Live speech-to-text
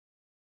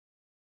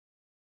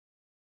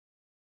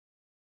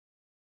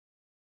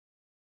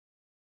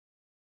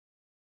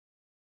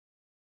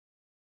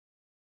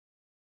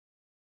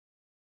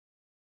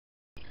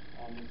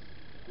on this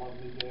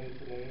lovely day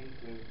today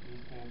to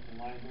East Hampton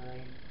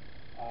Library.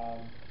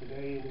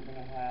 Today we're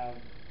going to have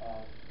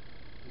a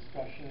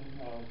discussion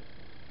of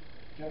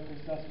Jeffrey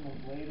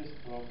Sussman's latest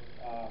book,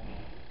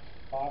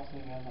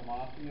 Boxing and the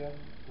Mafia,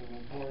 The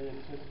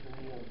Notorious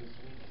History of the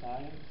Sweet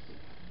Science.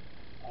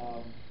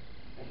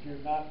 If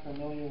you're not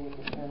familiar with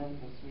the term,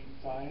 the sweet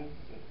science,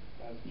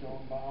 as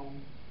Joan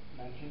Baum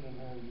mentioned in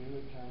her review,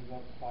 it turns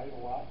up quite a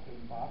lot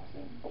in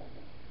boxing.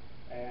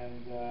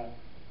 And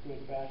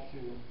goes back to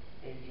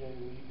A.J.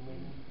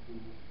 Liebling, who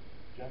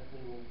Jeffrey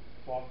will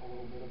talk a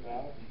little bit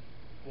about.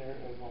 There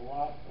is a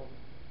lot of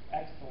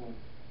excellent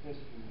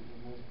history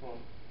in this book,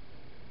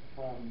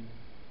 from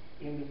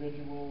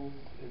individuals.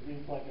 It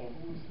reads like a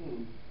who's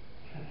who.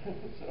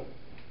 So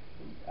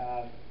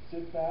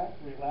sit back,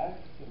 relax,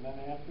 and then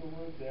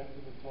afterwards, after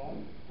the talk,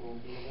 will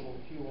be a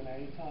little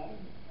Q&A time,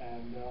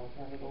 and I'll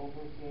turn it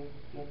over to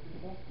Jeffrey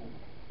Sussman.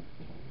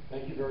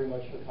 Thank you very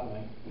much for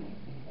coming.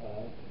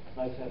 It's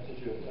nice to have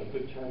such a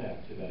good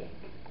turnout today.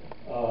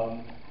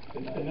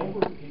 A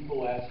number of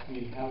people asked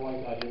me how I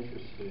got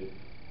interested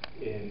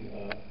in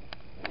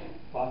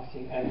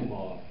boxing and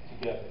mob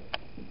together.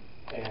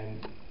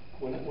 And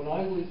when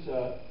I was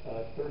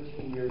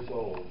 13 years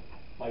old,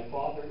 my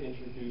father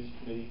introduced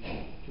me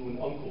to an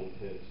uncle of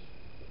his,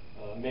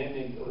 a man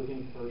named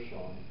Irving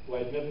Kershaw, who I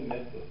had never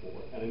met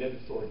before, and I never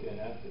saw again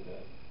after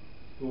that,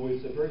 who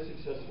was a very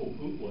successful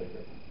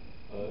bootlegger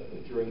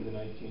during the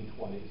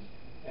 1920s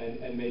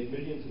and made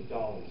millions of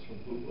dollars from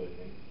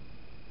bootlegging.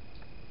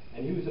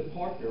 And he was a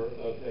partner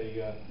of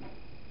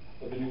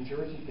a New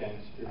Jersey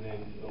gangster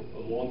named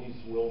Longy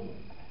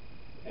Zwillman.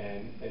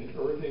 And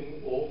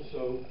Irving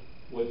also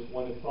was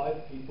one of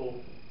 5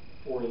 people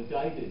who were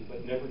indicted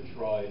but never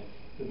tried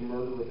for the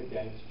murder of a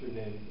gangster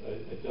named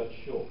Dutch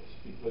Schultz,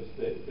 because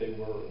they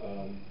were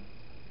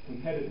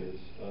competitors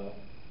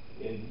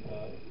in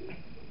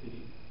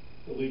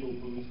the illegal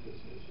booze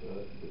business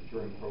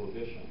during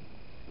Prohibition.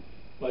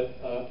 But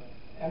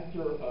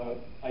after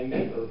I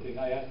met Irving,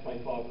 I asked my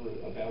father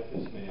about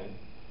this man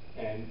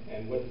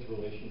and what his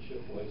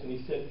relationship was. And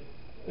he said,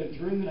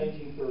 during the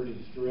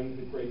 1930s, during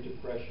the Great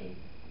Depression,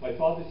 my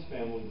father's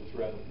family was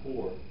rather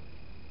poor,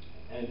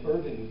 and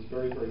Irving was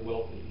very, very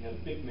wealthy. He had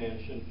a big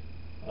mansion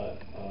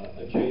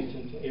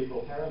adjacent to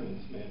Averell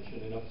Harriman's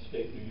mansion in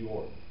upstate New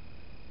York.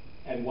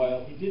 And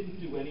while he didn't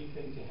do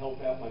anything to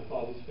help out my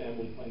father's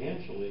family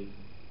financially,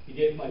 he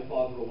gave my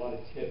father a lot of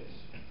tips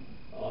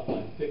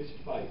on fixed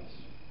fights.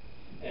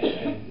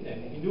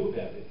 And he knew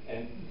about it.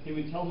 And he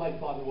would tell my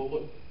father, well,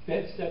 look,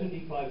 bet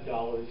 $75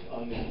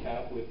 on this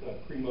bout with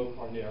Primo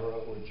Carnera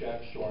or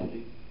Jack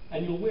Sharkey,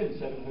 and you'll win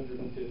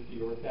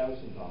 $750 or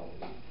 $1,000.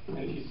 And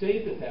if you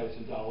saved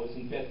 $1,000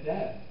 and bet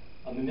that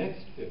on the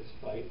next fixed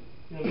fight,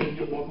 maybe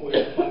you'll walk away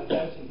with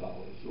 $5,000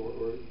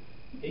 or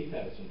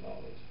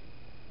 $8,000.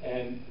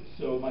 And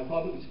so my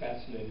father was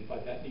fascinated by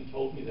that, and he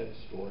told me that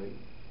story.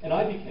 And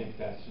I became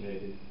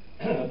fascinated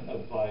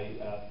by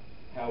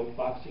how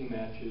boxing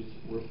matches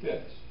were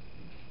fixed.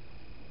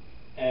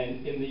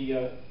 And in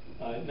the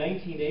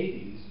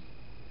 1980s,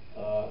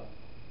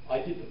 I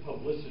did the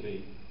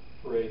publicity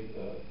for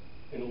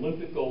an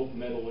Olympic gold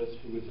medalist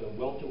who was a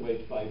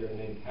welterweight fighter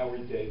named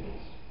Howard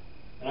Davis.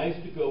 And I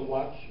used to go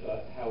watch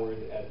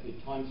Howard at the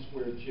Times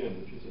Square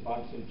gym, which was a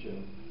boxing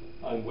gym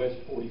on West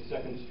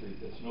 42nd Street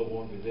that's no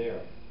longer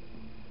there.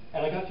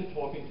 And I got to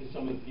talking to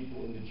some of the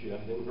people in the gym.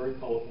 They were very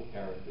colorful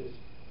characters.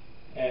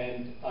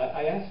 And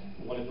I asked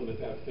one of them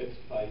about fixed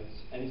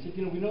fights, and he said,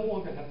 we no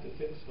longer have to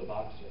fix the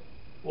boxer.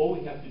 All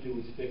we have to do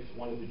is fix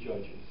one of the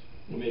judges,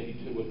 or maybe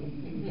 2 of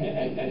them,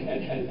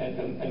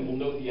 and we'll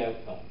know the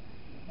outcome.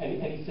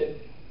 And he said,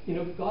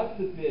 God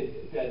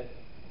forbid that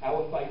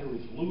our fighter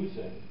is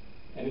losing,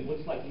 and it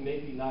looks like he may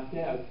be knocked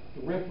out,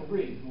 the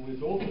referee, who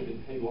has also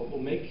been paid off, will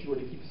make sure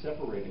to keep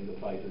separating the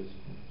fighters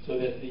so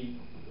that the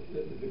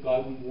guy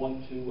we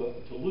want to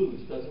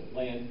lose doesn't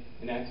land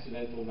an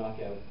accidental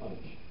knockout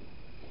punch.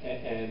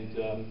 And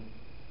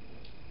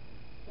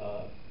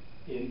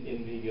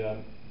in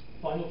the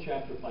final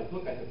chapter of my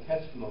book, I have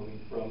testimony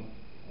from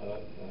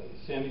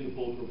Sammy the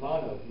Bull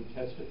Gravano, who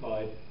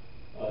testified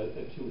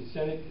to a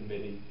Senate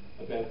committee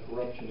about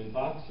corruption in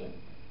boxing.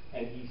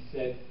 And he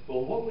said,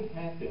 well, what would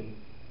happen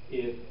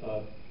if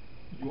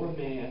your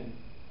man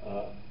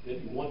that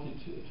you wanted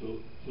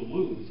to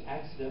lose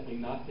accidentally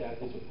knocked out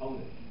his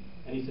opponent?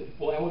 And he said,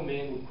 well, our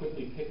man would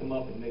quickly pick him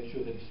up and make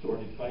sure that he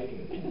started fighting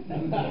again.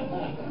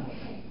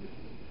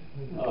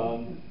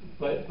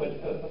 But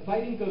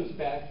fighting goes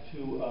back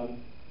to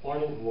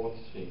Arnold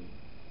Rothstein.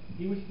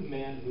 He was the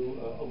man who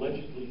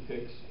allegedly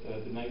fixed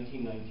the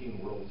 1919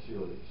 World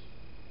Series.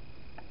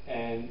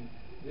 And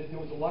there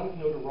was a lot of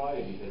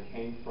notoriety that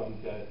came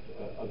from that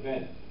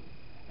event.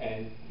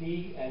 And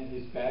he and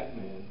his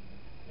bagman,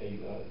 a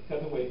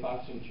featherweight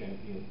boxing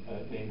champion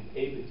named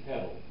Abe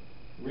Attell,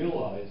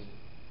 realized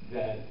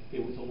that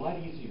it was a lot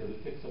easier to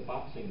fix a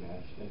boxing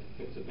match than to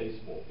fix a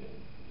baseball game.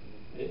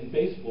 In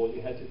baseball,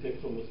 you had to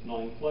fix almost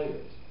 9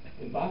 players.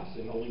 In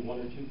boxing, only 1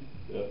 or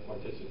 2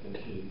 participants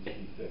needed to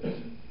be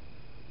fixed.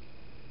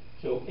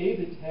 So Abe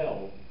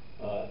Attell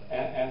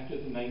After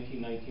the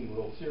 1919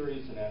 World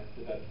Series and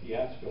after that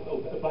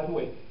fiasco, by the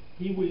way,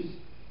 he was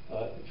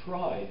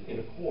tried in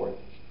a court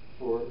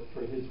for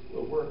his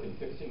work in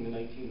fixing the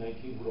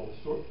 1919 World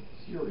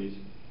Series,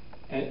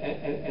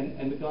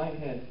 and the guy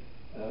had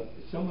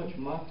so much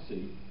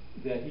moxie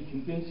that he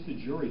convinced the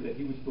jury that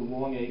he was the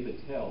wrong Abe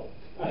Attell,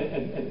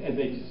 and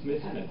they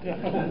dismissed him.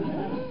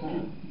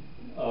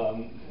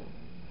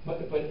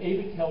 But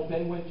Abe Attell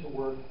then went to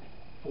work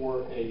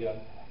for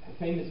a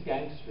famous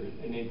gangster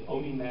named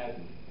Oni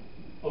Madden.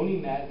 Oni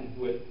Madden,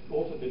 who had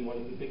also been one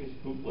of the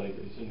biggest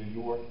bootleggers in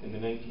New York in the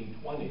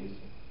 1920s,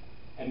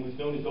 and was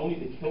known as Oni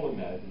the Killer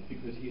Madden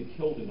because he had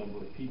killed a number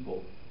of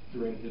people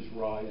during his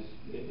rise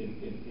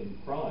in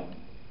crime.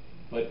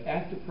 But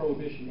after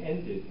Prohibition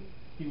ended,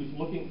 he was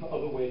looking for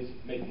other ways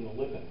of making a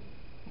living.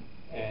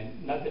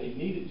 And not that he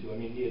needed to, I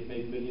mean, he had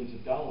made millions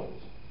of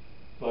dollars.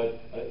 But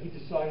he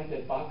decided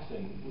that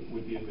boxing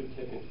would be a good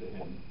ticket for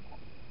him.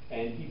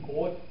 And he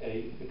bought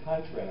the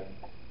contract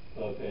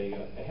of a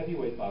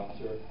heavyweight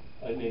boxer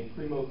named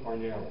Primo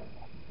Carnera.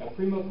 Now,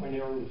 Primo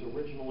Carnera was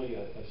originally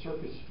a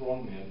circus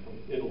strongman from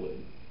Italy.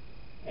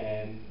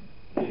 And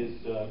his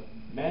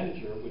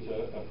manager was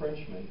a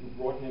Frenchman who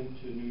brought him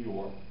to New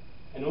York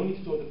and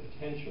only saw the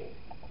potential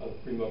of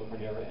Primo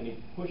Carnera, and he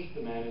pushed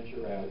the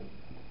manager out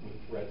with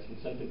threats and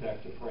sent him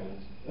back to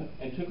France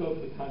and took over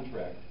the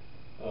contract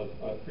of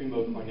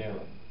Primo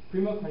Carnera.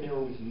 Primo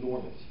Carnera was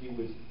enormous. He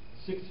was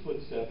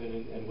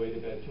 6'7" and weighed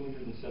about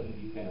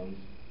 270 pounds,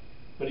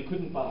 but he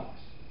couldn't box.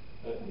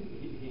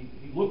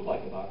 He looked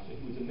like a boxer.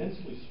 He was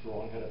immensely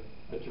strong, had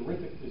a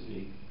terrific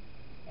physique,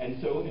 and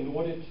so in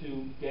order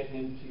to get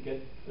him to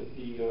get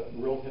the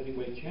World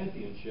Heavyweight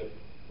Championship,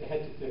 they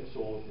had to fix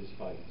all of his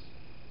fights.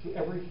 So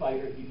every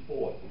fighter he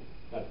fought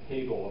got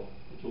paid off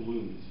to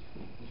lose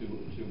to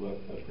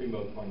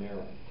Primo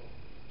Carnera.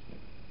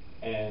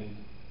 And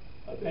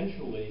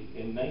eventually,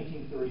 in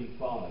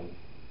 1935,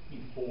 he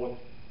fought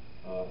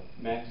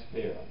Max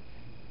Baer.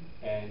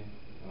 And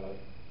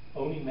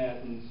Oni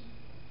Madden's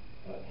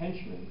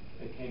henchman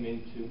came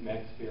into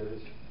Max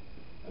Baer's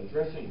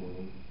dressing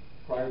room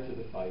prior to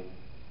the fight,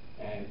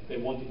 and they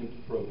wanted him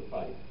to throw the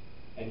fight.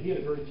 And he had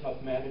a very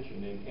tough manager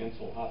named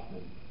Ansel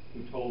Hoffman,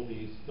 who told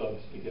these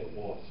thugs to get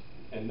lost.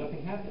 And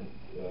nothing happened,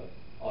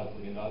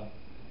 oddly enough.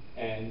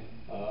 And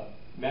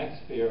Max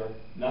Baer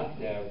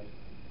knocked out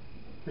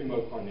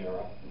Primo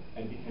Carnera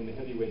and became the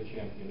heavyweight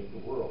champion of the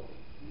world.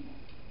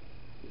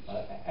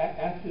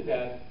 After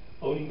that,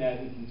 Oni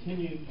Madden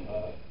continued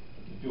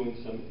doing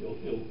some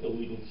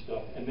illegal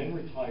stuff and then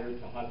retired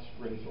to Hot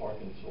Springs,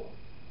 Arkansas.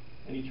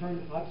 And he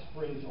turned Hot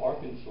Springs,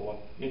 Arkansas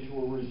into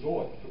a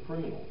resort for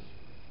criminals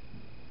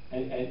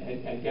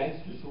and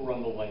gangsters who were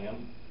on the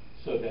lam,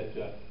 so that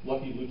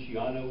Lucky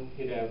Luciano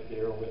hid out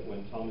there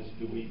when Thomas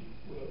Dewey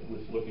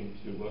was looking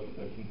to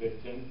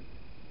convict him.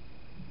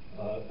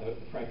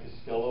 Frank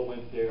Costello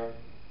went there.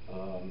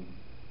 There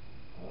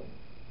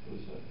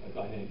was a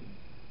guy named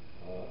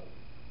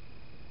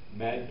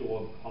Mad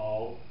Dog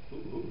Call, who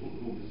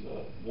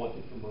was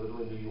wanted for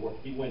murder in New York.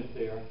 He went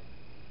there.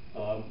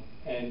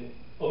 And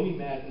Oni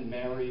Madden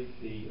married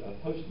the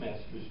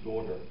postmaster's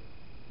daughter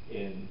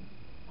in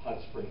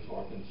Hot Springs,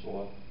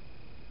 Arkansas.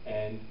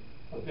 And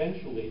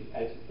eventually,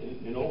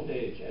 in old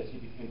age, as he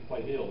became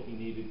quite ill, he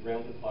needed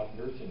round-the-clock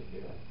nursing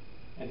care.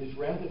 And his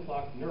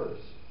round-the-clock nurse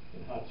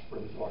in Hot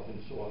Springs,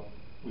 Arkansas,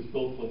 was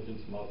Bill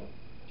Clinton's mother,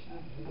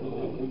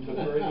 who took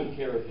very good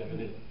care of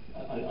him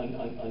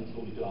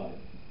until he died.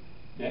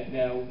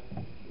 Now,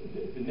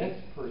 the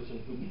next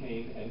person who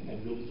came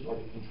and really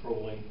started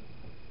controlling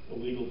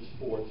illegal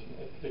sports,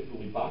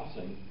 particularly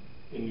boxing,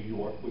 in New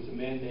York, was a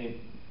man named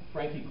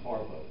Frankie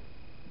Carbo,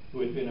 who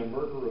had been a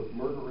murderer of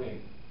Murder, Inc.,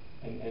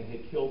 and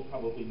had killed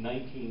probably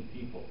 19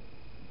 people.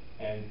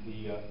 And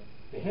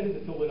the head of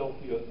the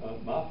Philadelphia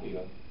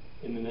Mafia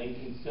in the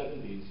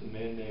 1970s, a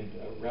man named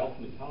Ralph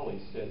Natale,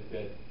 said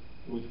that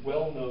it was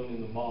well known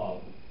in the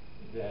mob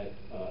that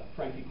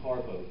Frankie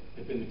Carbo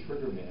had been the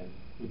trigger man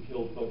who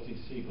killed Bugsy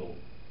Siegel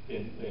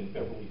in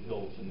Beverly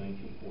Hills in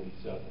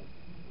 1947.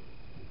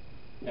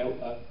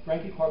 Now,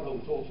 Frankie Carbo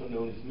was also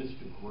known as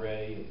Mr.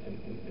 Gray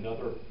and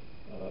other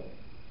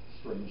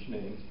strange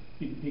names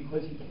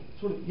because he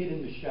sort of hid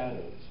in the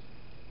shadows.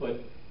 But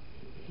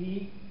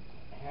he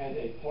had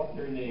a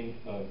partner named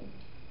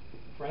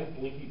Frank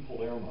Blinky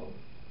Palermo,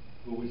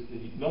 who was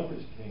the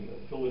numbers king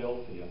of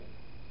Philadelphia,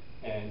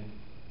 and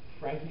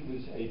Frankie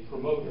was a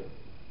promoter.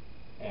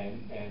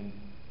 And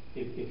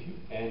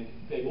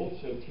they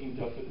also teamed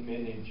up with a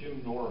man named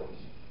Jim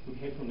Norris, who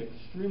came from an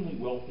extremely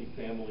wealthy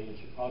family in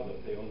Chicago.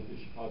 They owned the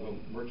Chicago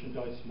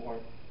Merchandise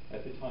Mart.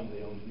 At the time,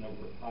 they owned a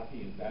number of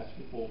hockey and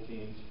basketball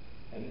teams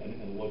and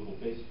a local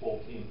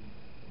baseball team.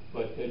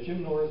 But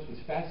Jim Norris was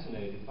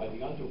fascinated by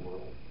the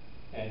underworld,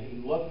 and he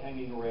loved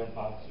hanging around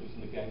boxers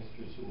and the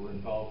gangsters who were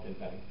involved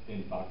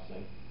in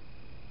boxing.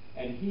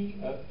 And he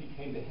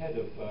became the head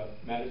of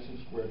Madison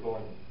Square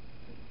Garden.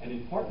 And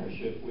in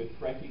partnership with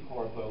Frankie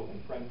Carbo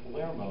and Frank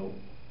Palermo,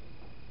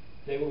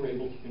 they were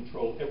able to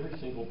control every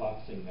single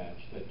boxing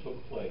match that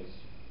took place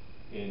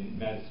in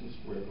Madison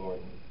Square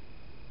Garden.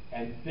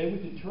 And they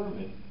would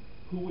determine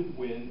who would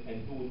win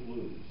and who would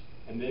lose.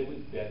 And they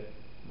would bet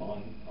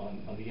on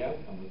the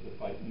outcome of the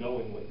fight,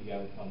 knowing what the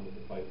outcome of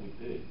the fight would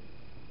be.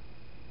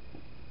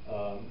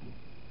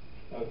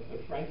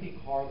 Frankie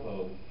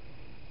Carbo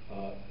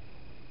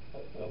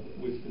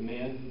was the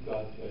man who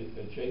got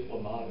Jake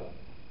LaMotta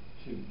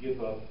to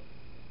give up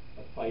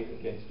a fight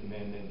against a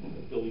man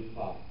named Billy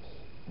Fox,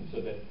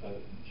 so that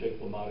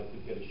Jake LaMotta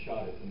could get a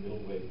shot at the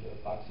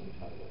middleweight boxing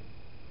title.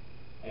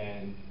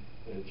 And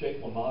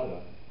Jake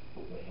LaMotta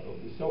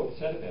was so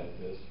upset about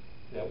this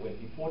that when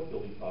he fought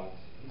Billy Fox,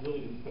 he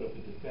really didn't put up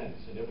a defense,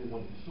 and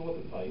everyone who saw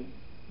the fight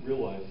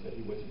realized that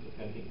he wasn't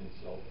defending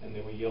himself, and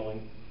they were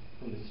yelling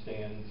from the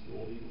stands.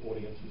 All the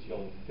audience was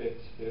yelling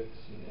 "fix, fix,"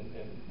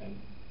 and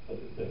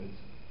other things.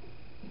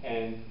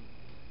 And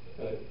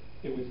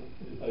it was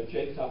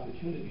Jake's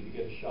opportunity to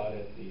get a shot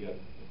at the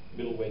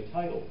middleweight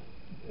title.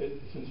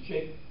 Since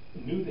Jake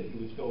knew that he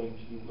was going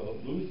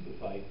to lose the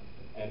fight,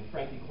 and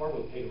Frankie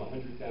Carbo paid him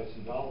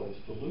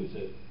 $100,000 to lose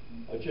it,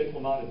 Jake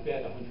LaMotta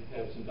bet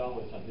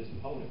 $100,000 on his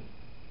opponent.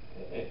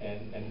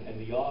 And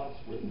the odds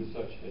were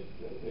such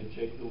that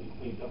Jake really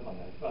cleaned up on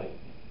that fight.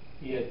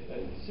 He had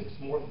 6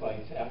 more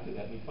fights after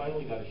that, and he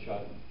finally got a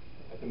shot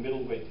at the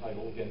middleweight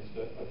title against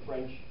a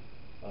French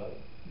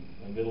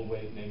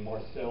middleweight named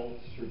Marcel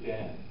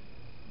Cerdan.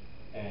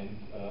 And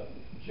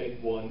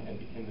Jake won and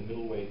became the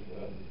middleweight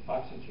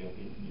boxing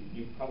champion.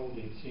 You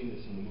probably have seen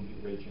this in the movie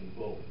Raging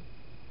Bull.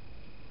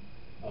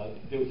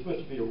 There was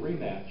supposed to be a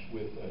rematch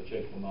with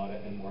Jake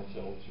LaMotta and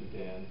Marcel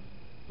Cerdan,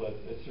 but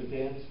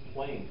Cerdan's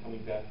plane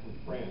coming back from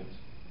France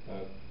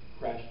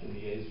crashed in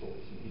the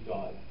Azores and he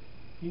died.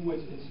 He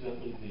was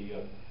incidentally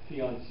the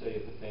fiancé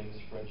of the famous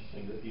French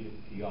singer Edith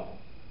Piaf,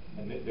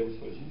 and they were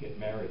supposed to get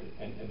married.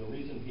 And the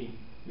reason he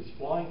was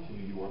flying to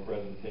New York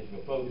rather than taking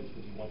a boat is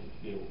because he wanted to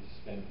be able to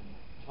spend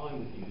time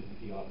with Edith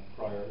Piaf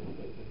prior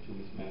to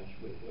his match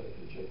with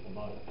Jake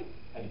LaMotta.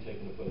 Had he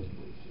taken a boat, he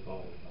would have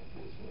survived,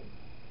 obviously.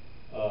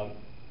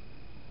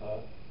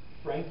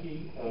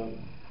 Frankie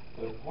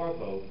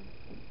Carbo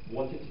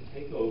wanted to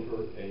take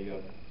over I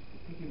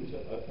think he was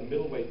a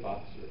middleweight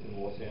boxer in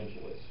Los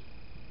Angeles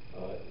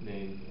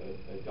named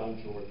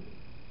Don Jordan.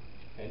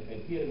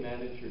 And he had a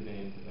manager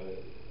named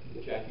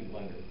Jackie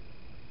Leonard.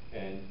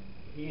 And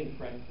he and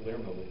Frank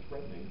Palermo were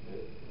threatening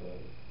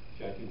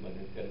Jackie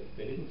Leonard that if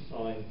they didn't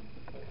sign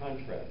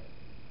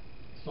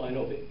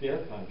over their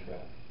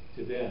contract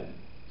to them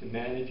to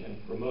manage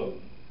and promote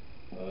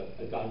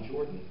Don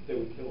Jordan, they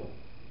would kill him.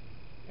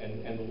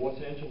 And the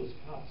Los Angeles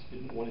cops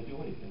didn't want to do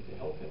anything to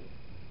help him.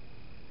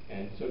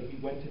 And so he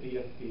went to the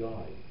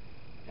FBI,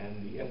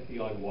 and the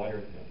FBI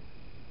wired him.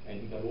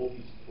 And he got all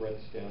these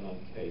threats down on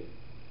tape.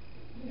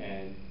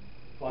 And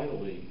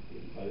finally,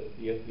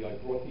 the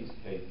FBI brought these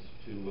tapes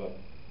to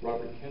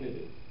Robert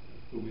Kennedy,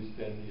 who was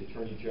then the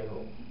Attorney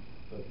General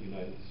of the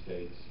United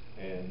States.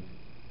 And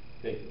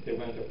they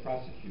wound up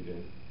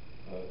prosecuting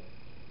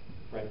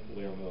Frank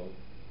Palermo,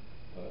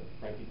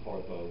 Frankie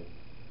Carbo,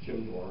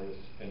 Jim Norris,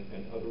 and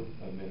other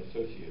men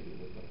associated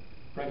with them.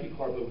 Frankie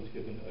Carbo was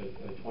given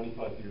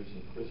 25 years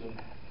in prison,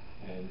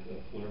 and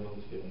Palermo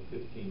was given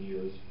 15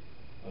 years.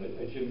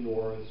 Jim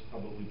Norris,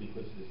 probably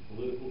because of his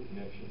political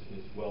connections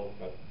and his wealth,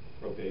 got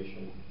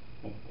probation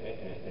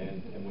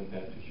and went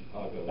back to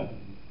Chicago,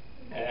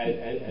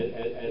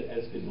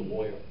 as did the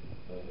lawyer,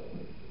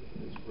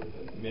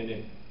 a man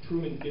named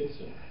Truman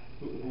Gibson,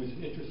 who was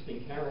an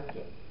interesting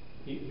character.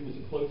 He was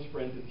a close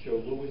friend of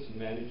Joe Louis and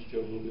managed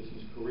Joe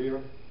Louis's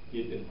career. He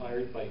had been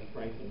hired by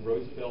Franklin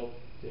Roosevelt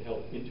to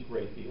help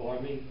integrate the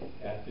Army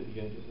after the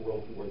end of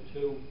World War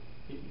II.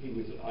 He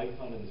was an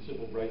icon in the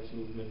civil rights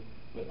movement,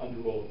 but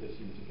under all of this,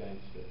 he was a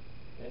gangster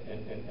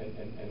and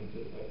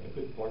a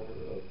good partner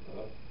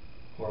of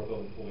Carbo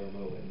and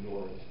Palermo and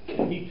Norris.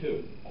 And he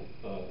too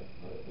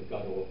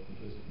got off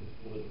because of his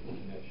political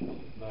connections.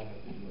 He did not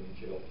have to do any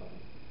jail time.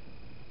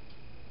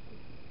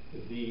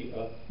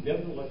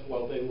 Nevertheless,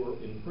 while they were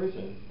in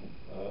prison,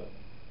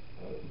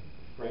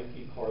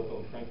 Frankie Carbo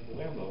and Frank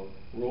Palermo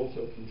were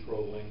also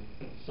controlling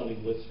Sonny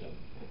Liston,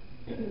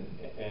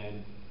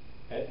 and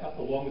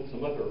along with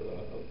some other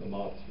of the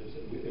mobsters.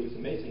 It was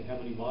amazing how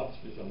many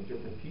mobsters owned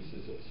different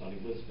pieces of Sonny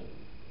Liston.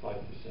 5%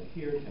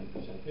 here,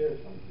 10% there,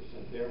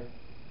 20% there.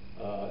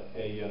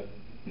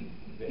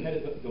 The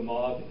head of the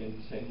mob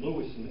in St.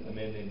 Louis, a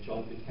man named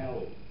John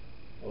Vitale,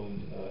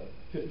 owned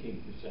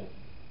 15%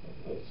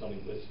 of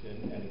Sonny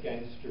Liston, and a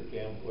gangster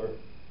gambler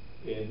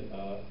in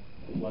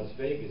Las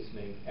Vegas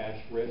named Ash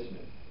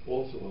Resnick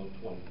also owned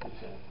 20%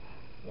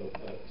 of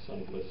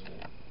Sonny Liston.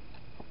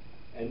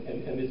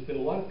 And there's been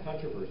a lot of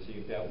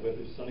controversy about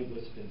whether Sonny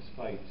Liston's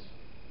fights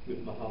with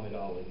Muhammad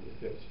Ali were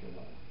fixed or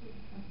not.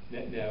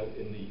 Now,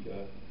 in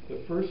the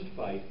first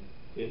fight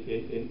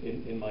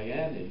in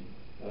Miami,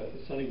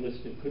 Sonny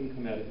Liston couldn't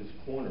come out of his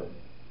corner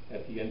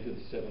at the end of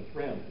the 7th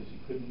round because he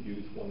couldn't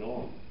use one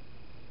arm.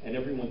 And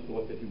everyone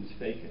thought that he was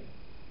faking.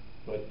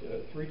 But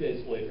 3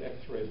 days later,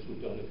 x-rays were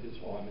done of his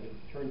arm, and it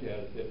turned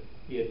out that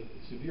he had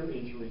severe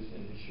injuries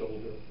in his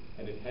shoulder,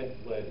 and it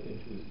had bled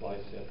into his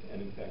bicep,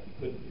 and in fact, he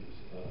couldn't use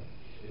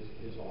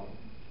his arm.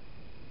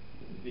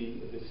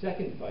 The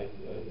second fight,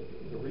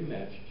 the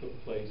rematch,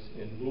 took place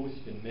in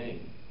Lewiston,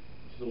 Maine,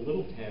 which is a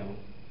little town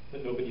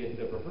that nobody had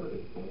ever heard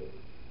of.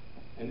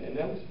 And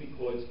that was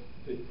because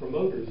the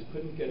promoters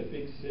couldn't get a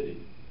big city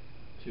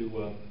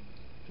to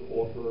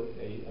offer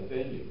a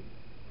venue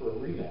for a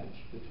rematch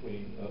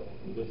between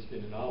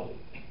Liston and Ollie.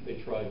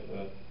 They tried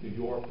New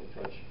York,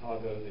 they tried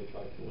Chicago, they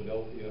tried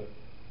Philadelphia,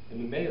 and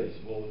the mayors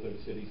of all of those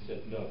cities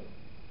said no,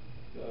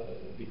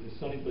 because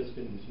Sonny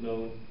Liston was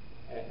known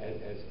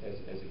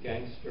as a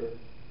gangster,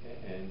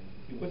 and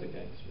he was a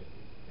gangster,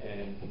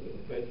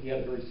 but he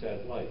had a very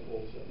sad life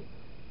also.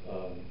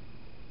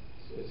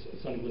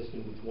 Sonny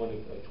Liston was one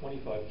of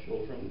 25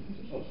 children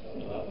of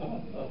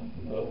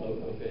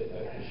a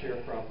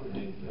sharecropper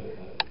named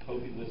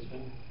Toby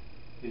Liston.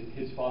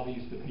 His father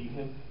used to beat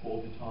him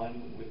all the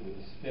time with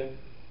a stick,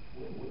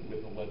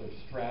 with a leather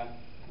strap,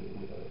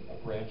 with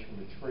a branch from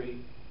a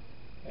tree.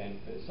 And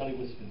Sonny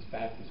Liston's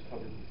back was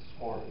covered with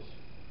scars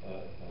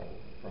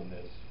from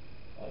this.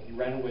 He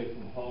ran away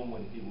from home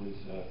when he was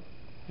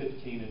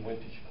 15 and went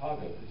to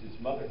Chicago because his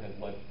mother had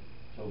left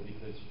Toby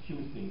because she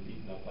was being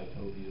beaten up by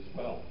Toby as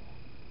well.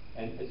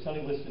 And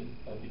Sonny Liston,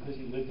 because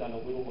he lived on a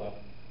little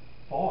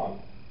farm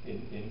in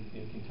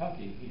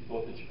Kentucky, he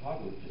thought that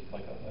Chicago was just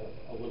like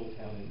a little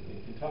town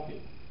in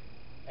Kentucky.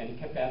 And he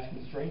kept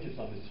asking strangers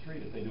on the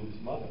street if they knew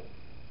his mother.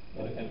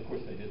 And of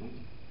course they didn't.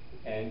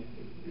 And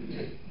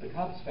the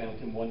cops found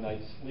him one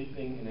night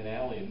sleeping in an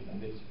alley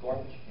amidst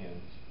garbage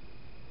cans.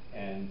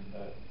 And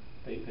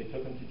they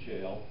took him to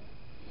jail,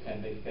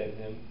 and they fed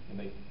him, and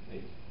they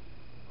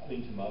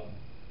cleaned him up.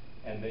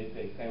 And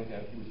they found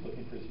out he was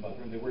looking for his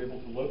mother, and they were able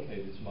to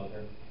locate his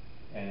mother,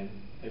 and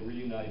they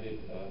reunited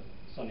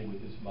Sonny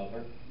with his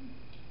mother.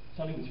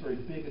 Sonny was very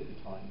big at the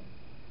time.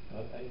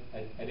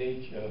 At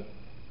age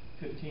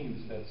 15, he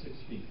was about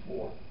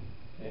 6'4",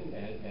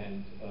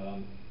 and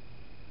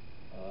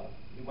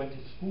he went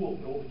to school,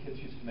 but all the kids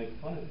used to make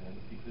fun of him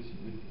because he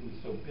was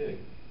so big.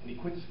 And he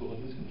quit school, and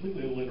he was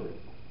completely illiterate.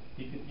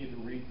 He could neither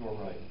read nor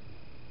write.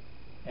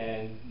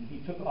 And he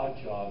took odd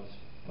jobs,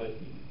 but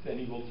then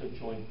he also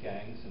joined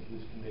gangs, and he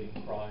was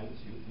committing crimes.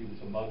 He was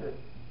a mugger.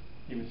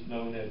 He was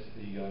known as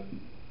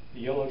the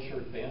yellow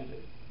shirt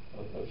bandit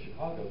of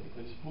Chicago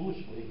because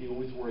foolishly he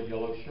always wore a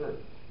yellow shirt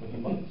when he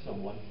mugged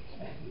someone.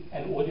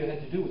 And all you had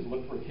to do was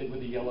look for a kid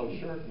with a yellow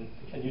shirt,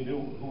 and you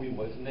knew who he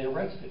was, and they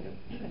arrested him.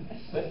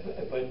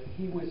 But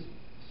he was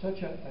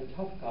such a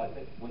tough guy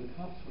that when the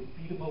cops would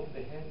beat him over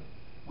the head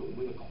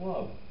with a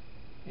club,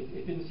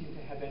 it didn't seem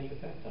to have any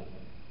effect on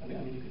him. I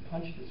mean, you could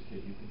punch this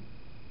kid, you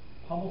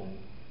could pummel him,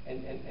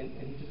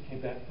 and he just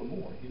came back for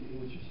more. He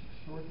was just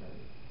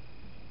extraordinary.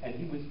 And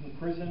he was in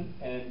prison,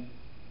 and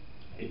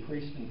a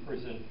priest in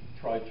prison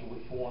tried to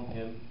reform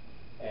him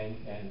and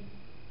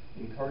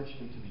encouraged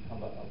him to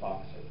become a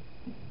boxer.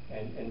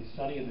 And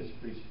Sonny and this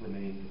priest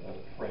remained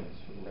friends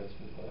for the rest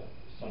of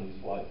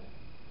Sonny's life.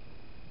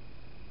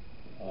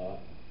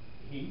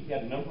 He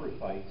had a number of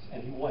fights,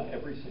 and he won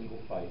every single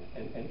fight.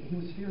 And he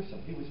was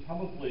fearsome. He was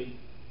probably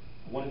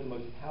one of the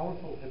most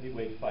powerful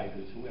heavyweight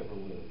fighters who ever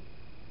lived.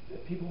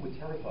 People were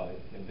terrified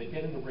of him. They'd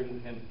get in the ring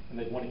with him, and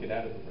they'd want to get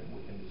out of the ring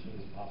with him as soon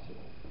as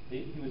possible.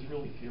 He was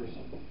really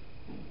fearsome.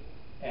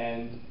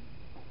 And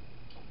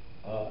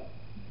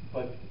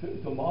but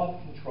the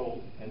mob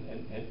controlled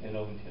and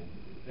owned him.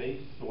 They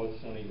saw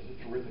Sonny as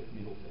a terrific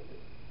mule ticket.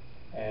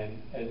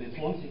 And as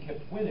long as he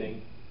kept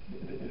winning,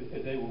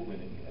 they were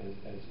winning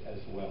as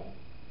well.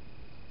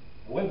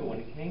 However, when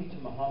it came to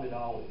Muhammad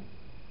Ali,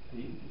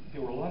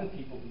 there were a lot of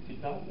people who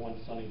did not want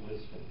Sonny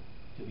Liston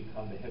to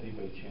become the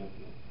heavyweight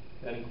champion.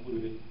 That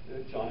included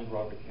John and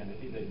Robert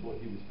Kennedy. They thought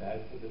he was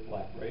bad for the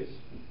black race.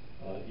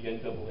 The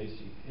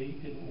NAACP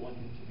didn't want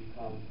him to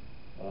become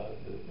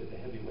the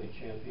heavyweight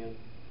champion.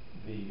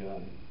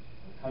 The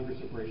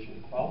Congress of Racial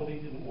Equality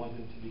didn't want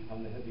him to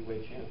become the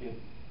heavyweight champion.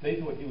 They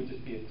thought he would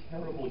just be a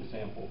terrible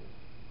example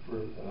for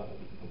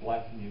the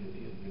black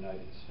community in the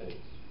United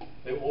States.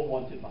 They all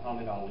wanted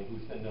Muhammad Ali, who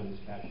was then known as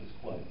Cassius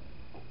Clay,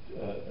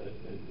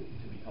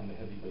 to become the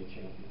heavyweight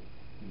champion.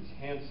 He was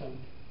handsome,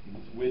 he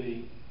was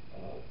witty,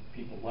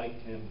 people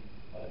liked him,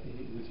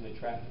 he was an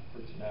attractive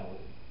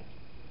personality.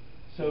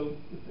 So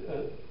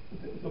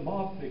the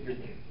mob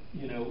figured,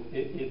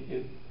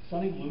 if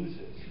Sonny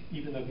loses,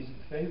 even though he's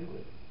the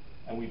favorite,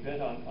 and we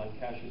bet on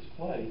Cassius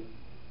Clay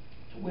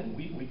to win,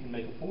 we can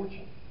make a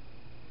fortune.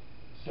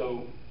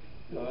 So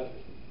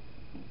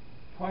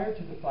prior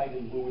to the fight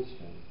in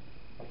Lewiston,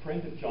 a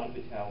friend of John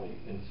Vitale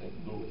in St.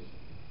 Louis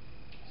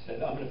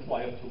said, I'm going to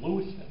fly up to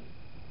Lewiston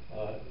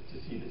to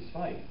see this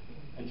fight.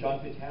 And John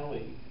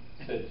Vitale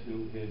said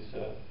to his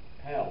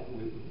pal, who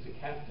was a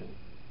captain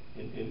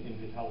in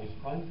Vitale's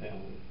crime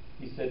family,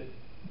 he said,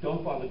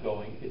 don't bother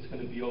going, it's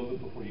going to be over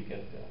before you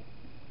get there.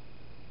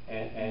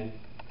 And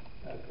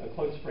a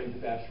close friend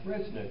of Ash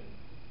Resnick,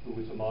 who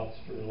was a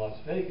mobster in Las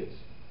Vegas,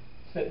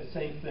 said the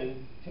same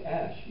thing to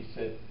Ash. He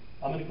said,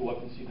 I'm going to go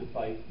up and see the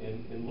fight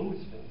in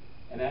Lewiston.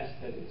 And Ash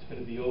said, it's going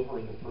to be over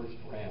in the first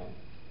round.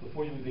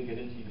 Before you even get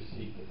into your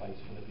seat, the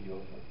fight's going to be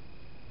over.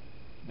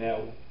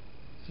 Now,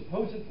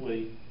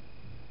 supposedly,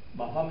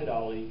 Muhammad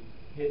Ali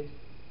hit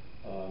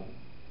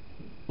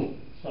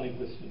Sonny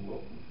Liston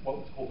what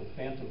was called a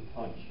phantom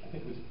punch. I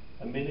think it was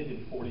 1 minute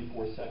and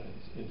 44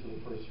 seconds into the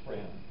first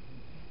round.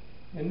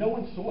 And no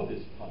one saw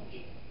this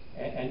punch.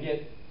 And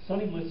yet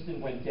Sonny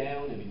Liston went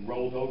down and he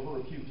rolled over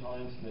a few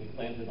times and then he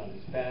landed on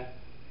his back.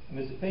 And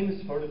there's a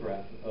famous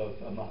photograph of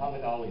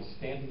Muhammad Ali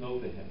standing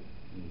over him,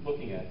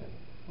 looking at him.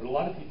 What a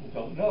lot of people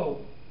don't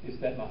know is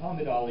that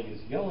Muhammad Ali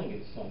is yelling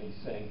at Sonny,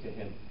 saying to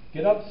him,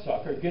 "Get up,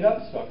 sucker, get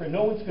up, sucker.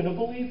 No one's going to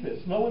believe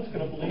this. No one's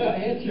going to believe I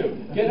hit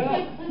you. Get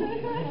up."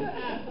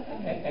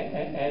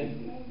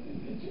 and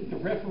the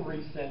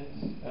referee sends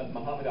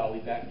Muhammad Ali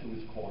back to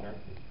his corner,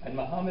 and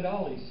Muhammad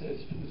Ali says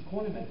to his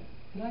cornerman,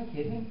 "Did I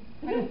hit him?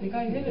 I don't think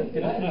I hit him.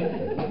 Did I hit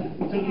him?"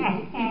 So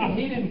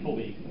he didn't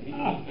believe he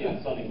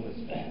hit Sonny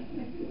Liston.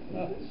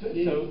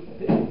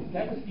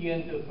 That was the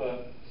end of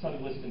Sonny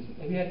Liston's.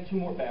 And he had 2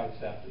 more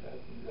bouts after that,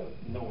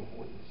 no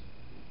importance.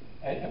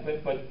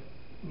 But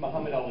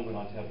Muhammad Ali went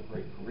on to have a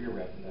great career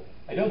after that.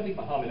 I don't think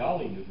Muhammad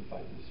Ali knew the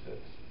fight was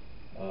fixed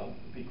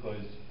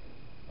because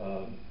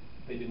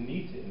they didn't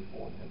need to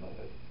inform him of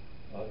it.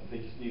 They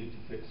just needed to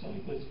fix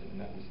Sonny Liston,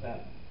 and that was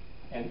that.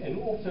 And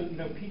also,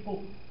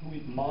 people who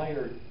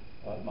admired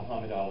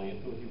Muhammad Ali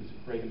and thought he was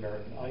a great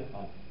American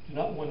icon do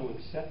not want to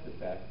accept the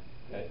fact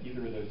that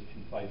either of those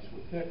 2 fights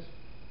were fixed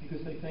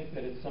because they think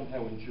that it's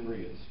somehow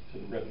injurious to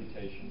the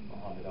reputation of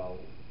Muhammad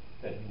Ali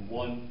that he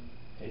won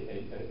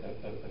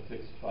a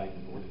fixed fight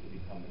in order to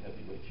become a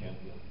heavyweight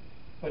champion.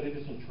 But it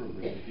isn't true,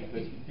 really,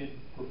 because he did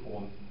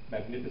perform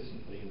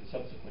magnificently in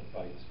subsequent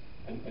fights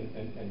and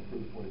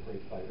proved what a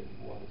great fighter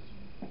he was.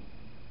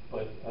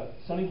 But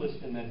Sonny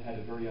Liston then had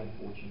a very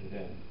unfortunate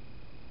end.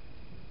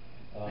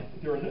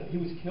 He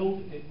was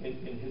killed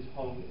in his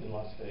home in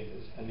Las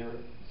Vegas, and there are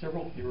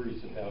several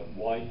theories about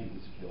why he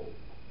was killed.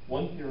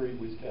 One theory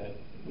was that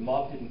the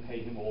mob didn't pay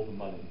him all the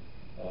money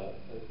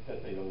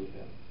that they owed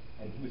him,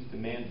 and he was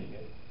demanding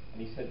it.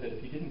 And he said that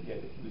if he didn't get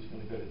it, he was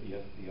going to go to the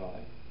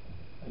FBI.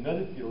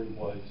 Another theory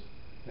was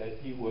that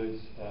he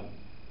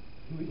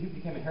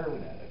became a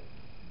heroin addict.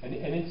 And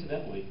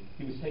incidentally,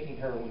 he was taking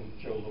heroin with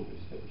Joe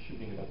Louis. They were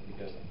shooting it up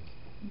together.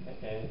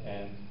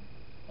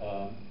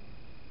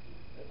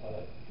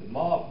 The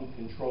mob who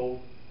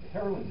controlled the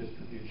heroin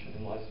distribution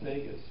in Las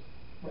Vegas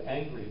were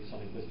angry at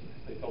Sonny Liston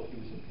because they felt he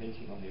was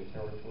impinging on their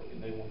territory,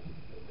 and they wanted to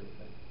get rid of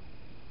him.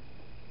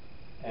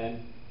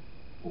 And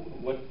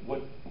what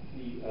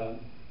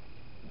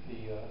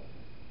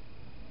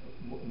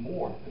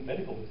the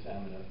medical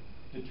examiner,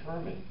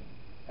 determined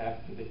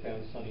after they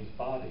found Sonny's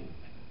body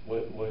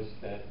was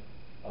that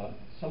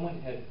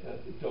someone had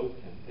doped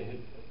him. They had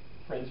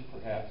friends,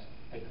 perhaps,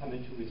 had come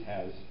into his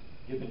house,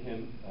 given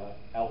him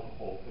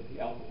alcohol, but the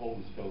alcohol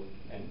was doped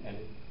and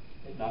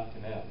it knocked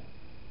him out.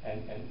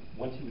 And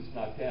once he was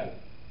knocked out,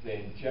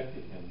 they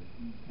injected him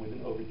with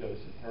an overdose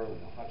of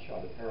heroin, a hot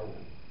shot of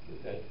heroin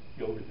that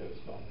he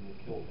overdosed on and it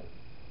killed him.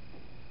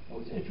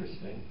 What's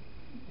interesting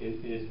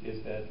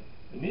is that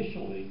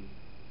initially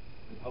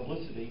the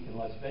publicity in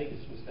Las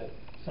Vegas was that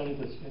Sonny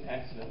Liston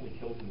accidentally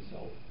killed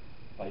himself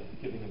by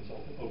giving himself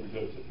an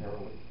overdose of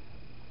heroin.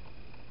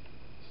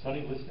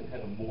 Sonny Liston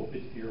had a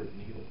morbid fear of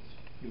needles.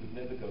 He would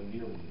never go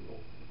near a needle.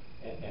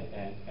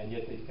 And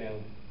yet they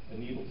found a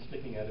needle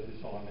sticking out of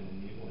his arm and a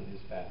needle in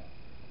his back.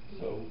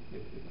 So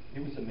if he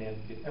was a man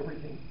who did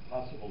everything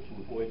possible to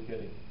avoid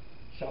getting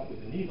shot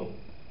with a needle,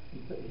 he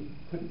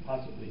couldn't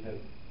possibly have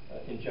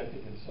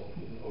injected himself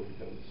with an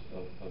overdose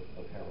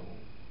of heroin.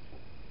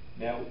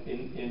 Now,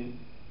 in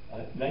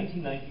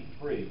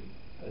 1993,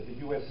 the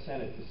U.S.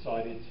 Senate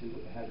decided to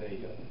have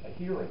a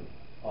hearing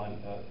on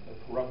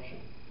corruption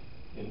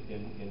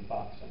in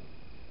boxing.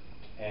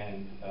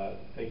 And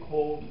they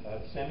called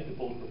Sammy the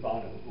Bull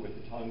Gravano, who at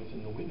the time was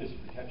in the Witness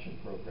Protection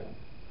Program,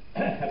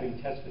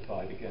 having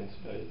testified against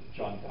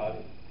John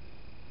Gotti.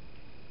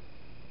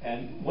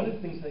 And one of the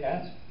things they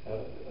asked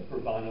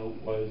Gravano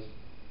was,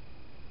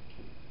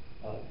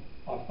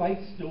 are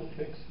fights still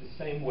fixed the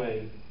same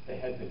way they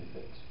had been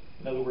fixed?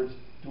 In other words,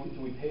 do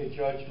we pay a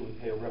judge? Do we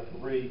pay a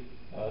referee?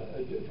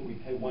 Do we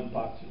pay one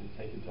boxer to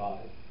take a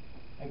dive?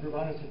 And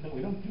Gravano said, no,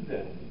 we don't do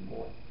that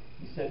anymore.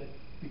 He said,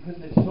 because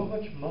there's so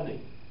much money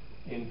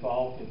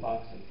involved in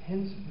boxing,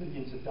 tens of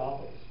millions of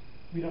dollars,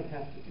 we don't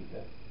have to do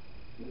that.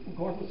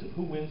 Regardless of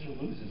who wins or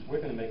loses,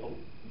 we're going to make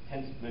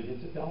tens of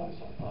millions of dollars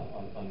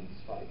on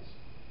these fights.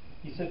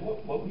 He said,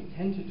 what we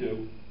tend to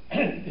do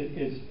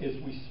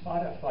is we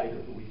spot a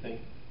fighter who we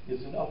think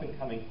is an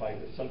up-and-coming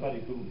fighter, somebody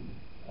who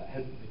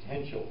has the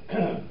potential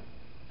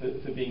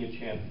for being a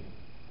champion.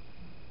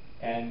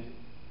 And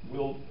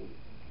we'll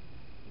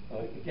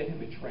get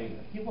him a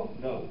trainer. He won't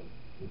know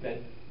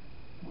that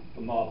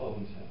the mob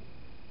owns him.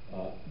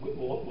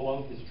 We'll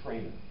own his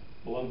trainer.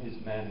 We'll own his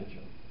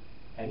manager.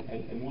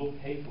 And we'll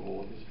pay for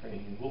all of his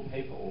training, and we'll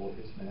pay for all of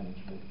his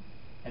management.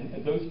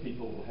 And those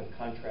people will have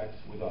contracts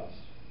with us.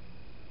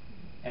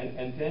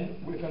 And then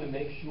we're going to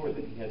make sure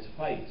that he has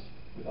fights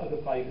with other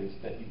fighters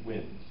that he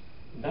wins.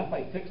 Not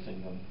by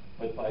fixing them,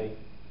 but by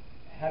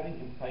having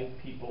him fight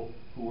people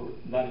who are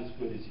not as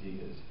good as he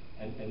is.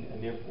 And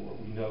therefore,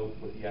 we know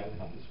what the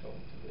outcome is going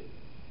to be.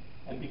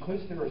 And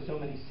because there are so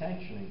many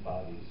sanctioning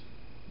bodies,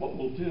 what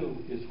we'll do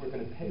is we're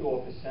going to pay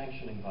off a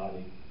sanctioning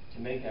body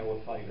to make our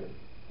fighter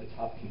a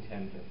top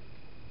contender.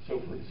 So,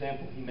 for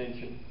example, he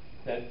mentioned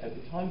that at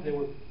the time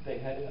they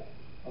had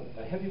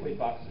a heavyweight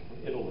boxer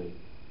from Italy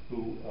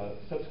who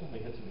subsequently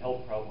had some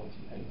health problems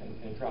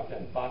and dropped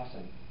out of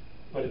boxing.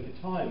 But at the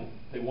time,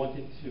 they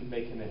wanted to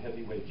make him a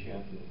heavyweight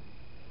champion.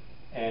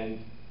 And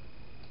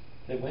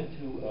they went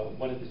to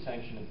one of the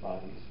sanctioning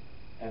bodies,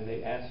 and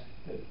they asked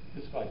that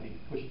this guy be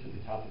pushed to the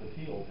top of the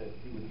field, that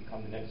he would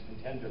become the next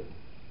contender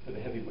for the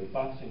heavyweight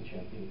boxing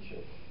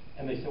championship.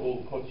 And they said, well,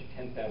 it will cost you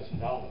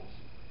 $10,000.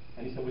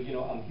 And he said, well, you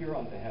know, I'm here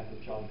on behalf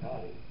of John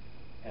Gotti.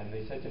 And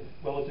they said to him,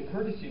 well, as a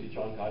courtesy to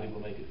John Gotti,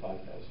 we'll make it $5,000.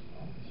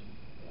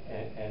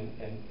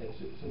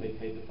 So they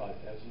paid the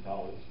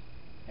 $5,000.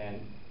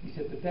 And he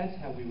said, but that's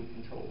how we would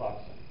control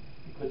boxing.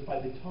 Because by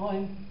the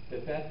time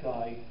that that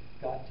guy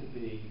got to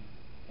be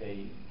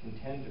a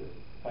contender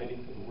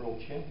fighting for the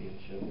world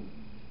championship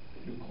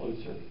through closed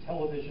circuit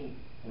television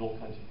and all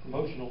kinds of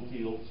promotional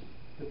deals,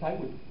 the fight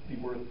would be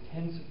worth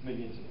tens of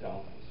millions of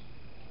dollars.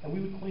 And we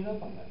would clean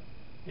up on that.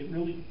 It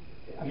really,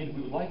 I mean,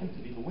 we would like him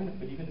to be the winner,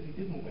 but even if he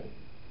didn't win,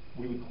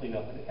 we would clean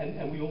up on it.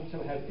 And we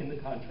also have in the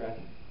contract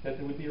that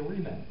there would be a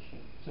rematch.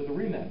 So the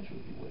rematch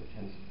would be worth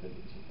tens of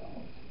millions of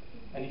dollars.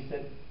 And he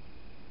said,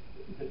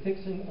 the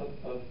fixing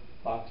of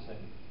boxing,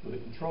 or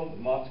the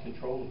mob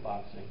control of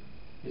boxing,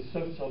 is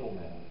so subtle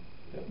now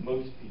that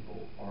most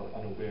people are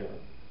unaware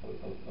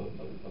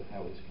of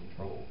how it's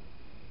controlled.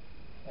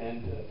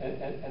 And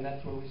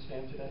that's where we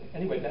stand today.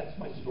 Anyway, that's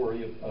my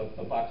story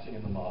of boxing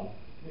and the mob.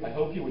 I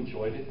hope you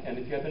enjoyed it, and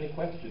if you have any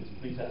questions,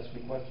 please ask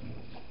me questions.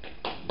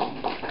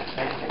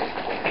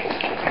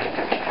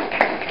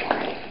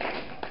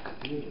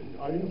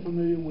 Are you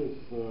familiar with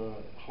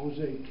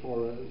Jose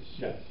Torres?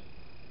 Yes.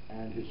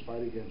 And his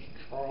fight against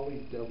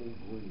Charlie Devil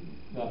Green?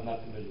 No, I'm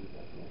not familiar with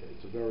that. Okay,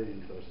 it's a very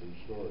interesting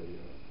story.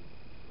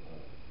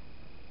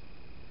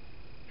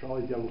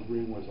 Charlie Devil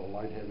Green was a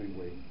light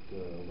heavyweight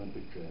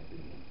Olympic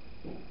champion.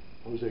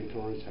 Jose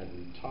Torres had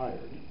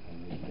retired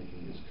and was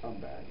making his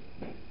comeback.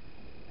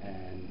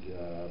 And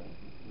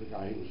the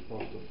guy he was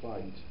supposed to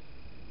fight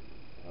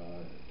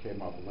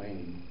came up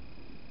lame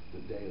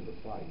the day of the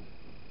fight.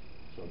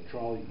 So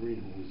Charlie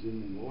Green, who was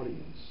in the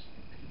audience,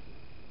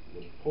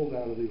 was pulled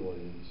out of the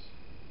audience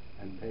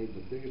and paid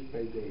the biggest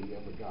payday he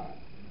ever got,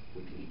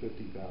 which was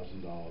 $50,000,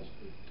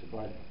 to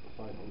fight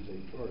Jose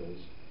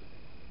Torres.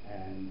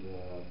 And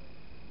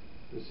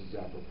this is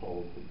apropos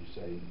of what you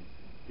say,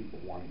 people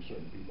wanting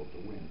certain people to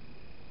win.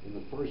 In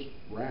the first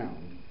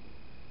round,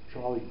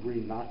 Charlie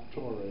Green knocked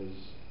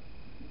Torres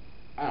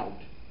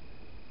out,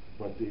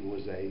 but there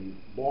was a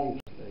long,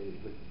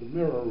 the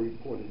Mirror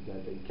reported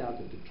that they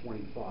counted to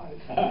 25.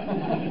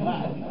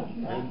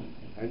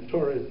 and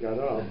Torres got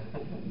up,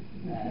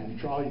 and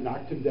Charlie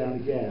knocked him down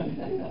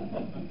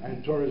again,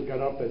 and Torres got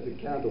up at the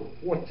count of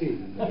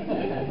 14.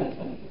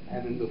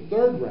 And in the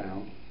third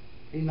round,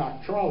 he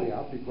knocked Charlie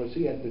out because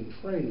he had been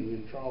training,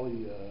 and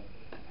Charlie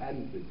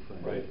hadn't been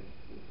training. Right.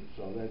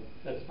 So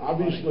that's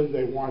obviously funny.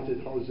 They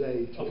wanted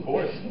Jose to... Of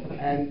course.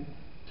 And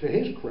to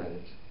his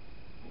credit,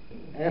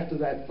 after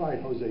that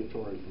fight, Jose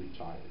Torres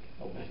retired.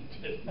 Oh,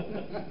 he did.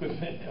 Good for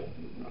him.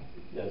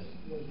 Yes.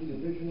 Was the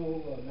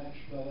original Max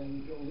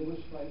Schmeling, Joe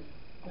Louis fight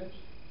fixed?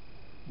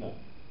 No,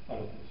 I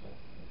don't think so.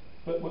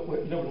 But what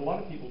a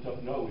lot of people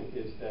don't know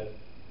is that,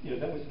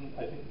 that was in,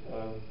 I think,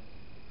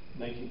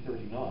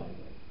 1939.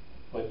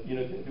 But,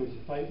 there was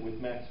a fight with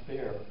Max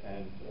Baer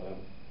and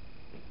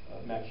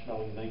Max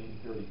Schmeling in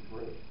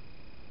 1933,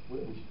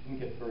 which didn't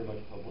get very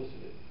much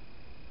publicity.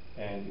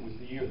 And it was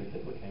the year that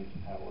Hitler came to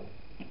power.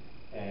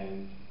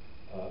 And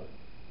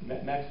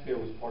Max Baer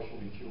was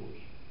partially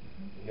Jewish.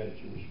 He had a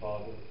Jewish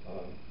father.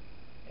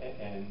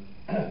 And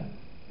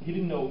he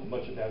didn't know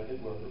much about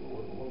Hitler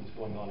or what was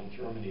going on in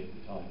Germany at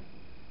the time.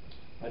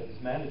 But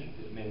his manager,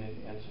 his man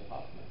named Ansel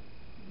Hoffman.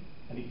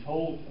 And he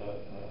told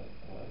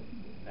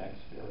Max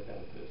Baer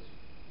about this.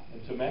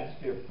 And so Max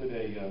Baer put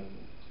a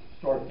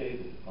Star of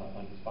David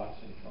on his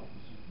boxing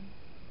trunks.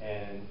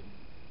 And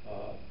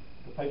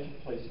the fight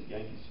took place at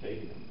Yankee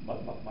Stadium. My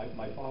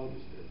father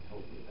was there and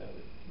told me about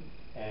it.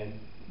 And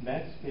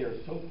Max Baer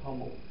so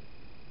pummeled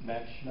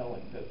Max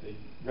Schmeling that the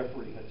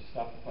referee had to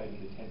stop the fight in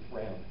the 10th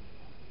round,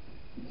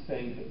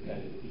 saying that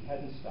if he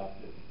hadn't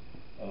stopped it,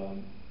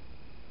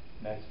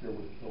 Max Baer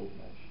would have killed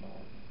Max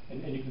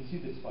Schmeling. And you can see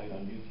this fight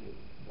on YouTube.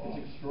 Wow.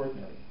 It's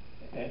extraordinary.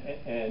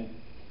 And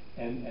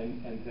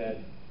that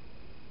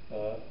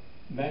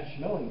Max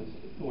Schmeling was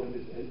thought of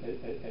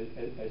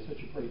as such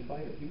a great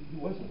fighter. He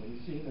wasn't. When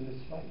you see him in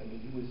this fight, I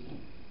mean,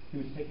 he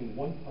was taking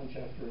one punch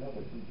after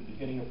another from the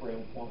beginning of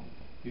round one.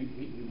 He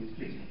was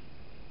just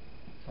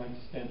trying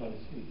to stand on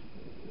his feet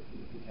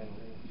for 10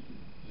 rounds. It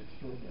was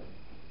extraordinary.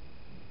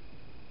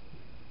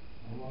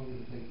 How long did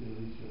it take you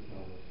to research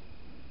all this?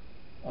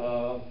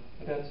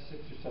 About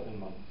 6 or 7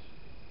 months.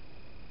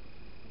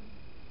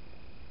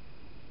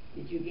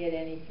 Did you get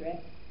any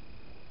threats?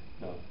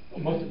 No.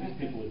 Most of these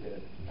people are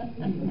dead.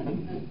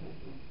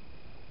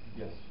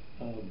 Yes.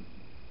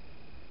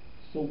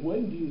 So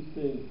when do you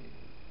think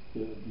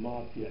the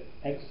mafia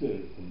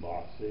exited from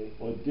boxing,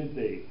 or did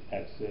they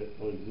exit,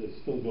 or does it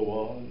still go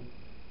on?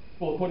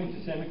 Well, according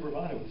to Sammy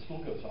Gravano, it still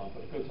goes on,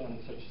 but it goes on in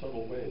such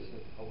subtle ways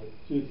that the public...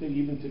 So you think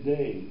even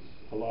today,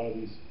 a lot of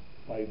these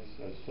fights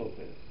are still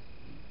fixed?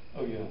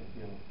 Oh, yeah.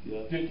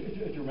 Do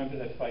you remember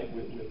that fight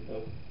with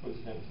what was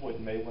his name, Floyd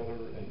Mayweather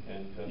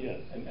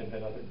Yes. and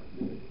that other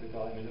the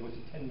guy? I mean, it was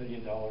a $10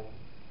 million joke.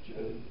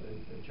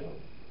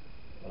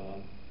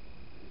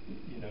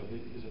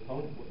 His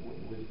opponent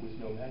was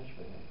no match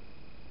for him.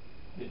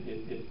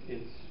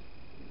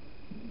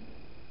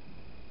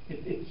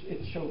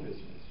 It's show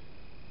business,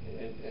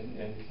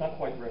 and it's not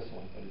quite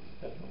wrestling, but it's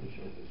definitely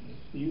show business.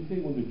 Do you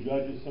think when the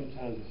judges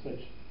sometimes have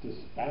such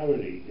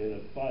disparity in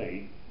a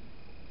fight,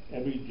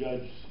 every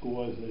judge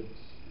scores a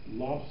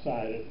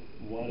lopsided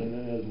one, and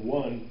then there's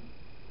one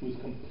who's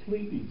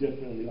completely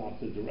different in the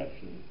opposite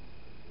direction?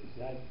 Is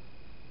that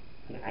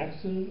an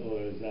accident, or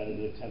is that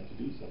an attempt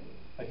to do something?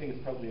 I think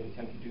it's probably an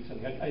attempt to do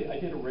something. I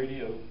did a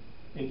radio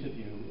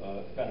interview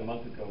about a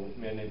month ago with a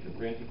man named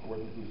Randy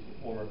Gordon, who's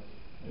the former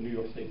New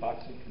York State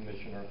boxing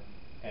commissioner,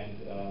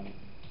 and a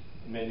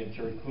man named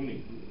Jerry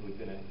Cooney, who had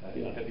been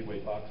a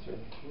heavyweight boxer.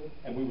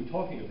 And we were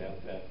talking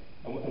about that.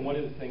 And one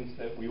of the things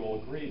that we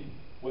all agreed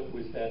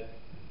was that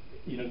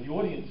the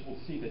audience will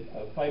see that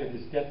a fighter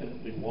has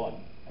definitely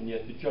won, and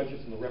yet the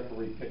judges and the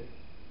referee pick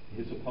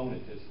his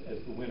opponent as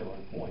the winner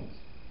on points.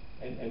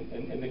 And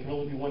there can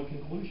only be one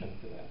conclusion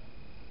to that.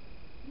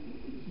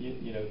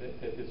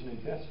 That there's an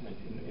investment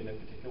in a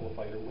particular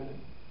fighter winning.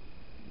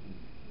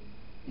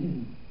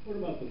 What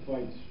about the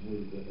fights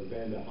with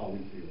Evander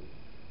Holyfield?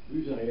 The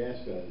reason I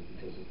ask that is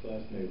because a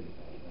classmate of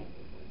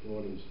my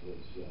daughter's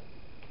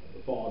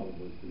the father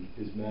was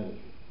his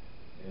manager,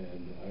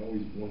 and I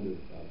always wondered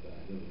about that.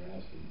 I never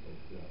asked him,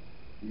 but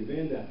the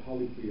Evander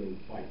Holyfield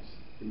fights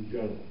in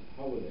general,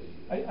 how were they?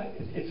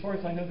 As far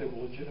as I know, they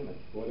were legitimate.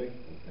 Were they?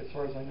 As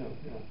far as I know,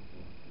 yeah.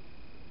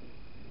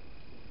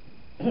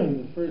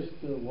 The first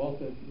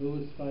Walter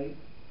Lewis fight,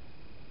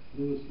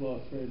 Lewis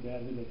lost very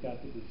badly, but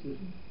got the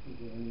decision. Was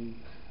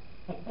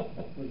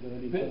there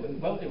any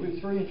Well, it was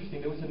very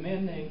interesting. There was a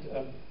man named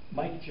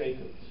Mike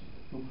Jacobs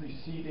who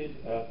preceded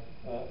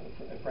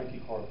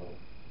Frankie Carbo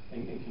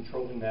in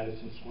controlling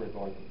Madison Square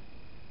Garden.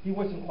 He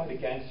wasn't quite a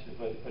gangster,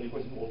 but he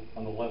wasn't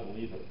on the level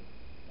either.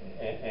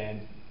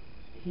 And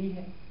he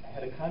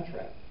had a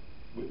contract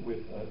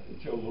with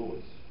Joe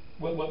Louis.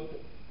 Well,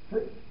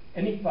 for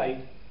any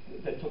fight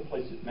that took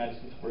place at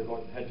Madison Square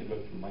Garden had to go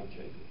through Mike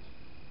Jacobs.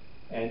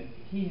 And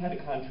he had a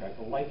contract,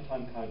 a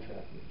lifetime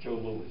contract with Joe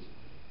Louis,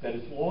 that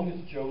as long as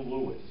Joe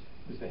Louis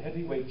was the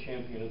heavyweight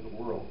champion of the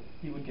world,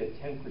 he would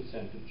get 10%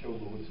 of Joe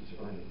Louis's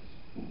earnings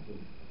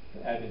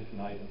ad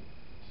infinitum.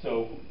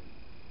 So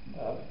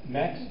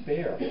Max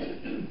Baer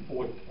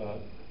fought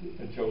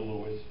Joe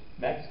Louis.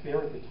 Max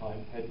Baer at the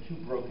time had 2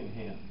 broken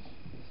hands.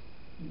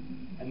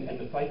 And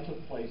the fight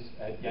took place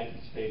at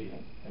Yankee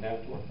Stadium, an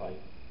outdoor fight.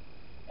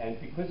 And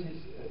because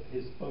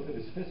both of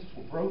his fists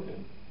were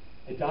broken,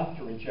 a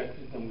doctor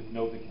injected them with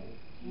Novocaine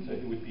so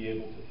he would be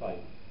able to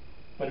fight.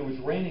 But it was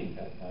raining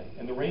that night,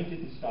 and the rain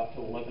didn't stop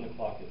till 11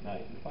 o'clock at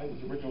night. And the fight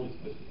was originally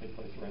supposed to take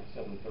place around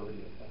 7:30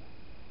 at night.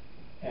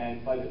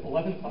 And by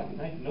 11 o'clock at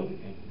night, the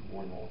Novocaine was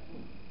worn off.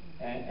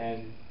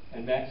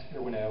 And Max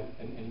Baer went out,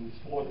 and he was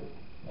slaughtered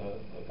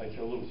by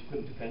Joe Louis. He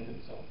couldn't defend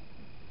himself.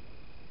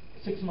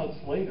 6 months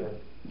later,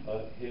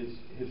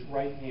 his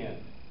right hand,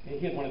 he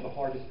had one of the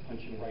hardest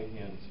punching right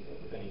hands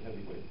of any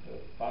heavyweight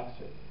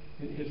boxer.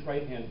 His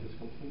right hand was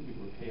completely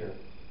repaired,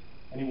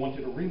 and he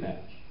wanted a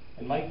rematch.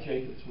 And Mike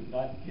Jacobs would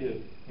not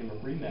give him a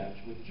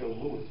rematch with Joe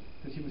Louis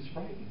because he was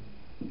frightened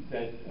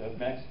that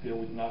Max Baer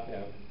would knock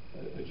out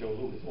Joe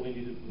Louis. All he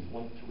needed was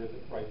one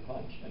terrific right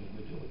punch, and he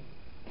would do it.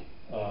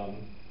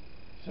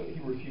 So he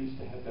refused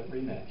to have that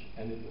rematch,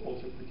 and it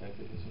also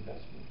protected his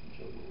investment in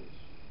Joe Louis.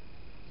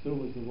 So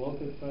was the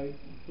Walter fight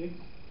fixed?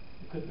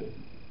 It could be.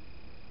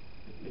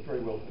 It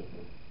very well could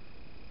be.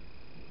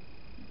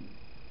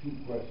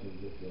 2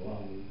 questions, if you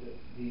allow me.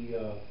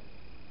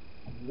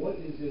 What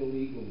is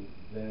illegal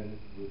then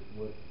with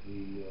what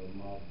the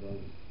mob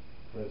does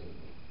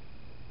presently,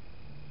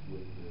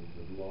 with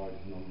the large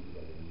numbers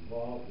that are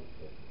involved,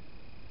 etc.?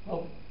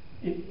 Well,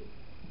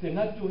 they're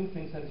not doing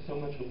things that are so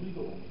much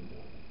illegal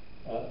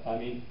anymore. I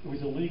mean, it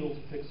was illegal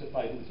to fix a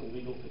fight. It was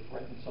illegal to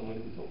threaten someone.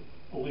 It was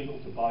illegal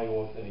to buy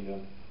off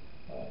a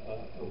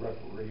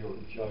referee or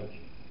a judge.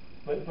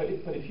 But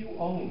if you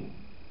own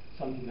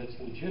something that's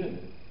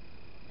legitimate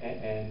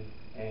and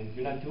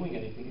you're not doing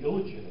anything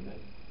illegitimate,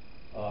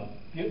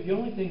 the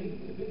only thing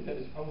that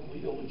is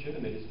probably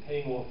illegitimate is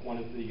paying off one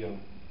of the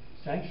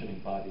sanctioning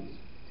bodies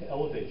to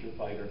elevate your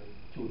fighter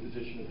to a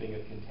position of being a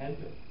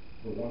contender.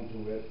 The ones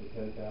who ask for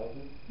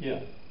 10,000? Yeah.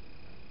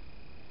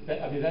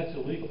 That's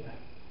illegal.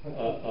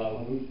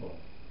 On whose part?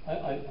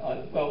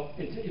 Well,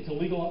 it's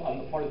illegal on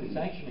the part of the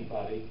sanctioning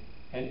body,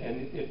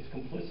 and it's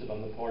complicit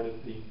on the part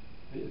of the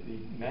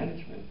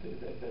management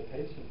that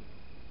pays them.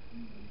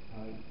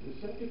 The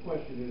second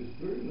question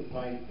is, during the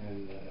fight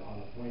and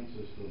on a point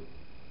system,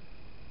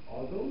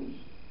 are those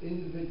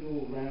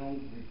individual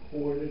rounds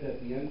recorded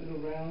at the end of the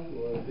round,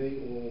 or are they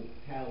all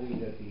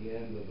tallied at the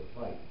end of the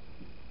fight?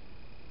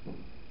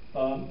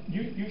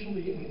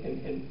 Usually,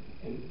 in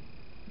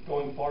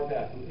going far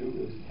back, it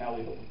was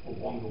tallied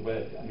along the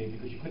way. I mean,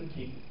 because you couldn't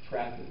keep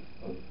track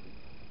of.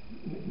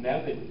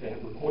 Now they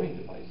have recording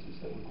devices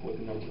that record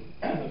the number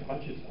of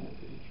punches on it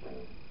each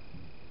round.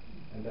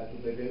 And that's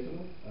what they base it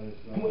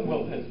on?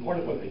 Well, that's part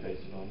of what they base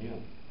it on, yeah.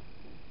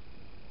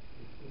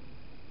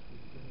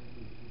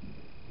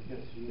 Yes.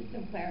 Just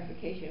some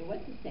clarification,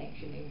 what's the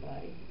sanctioning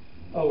body?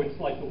 Oh, it's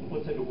like,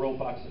 let's say, the World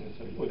Boxing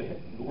Association, or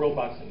the World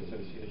Boxing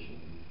Association.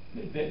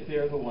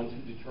 They're the ones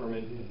who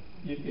determine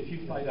if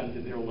you fight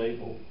under their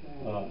label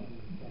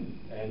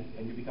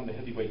and you become the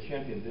heavyweight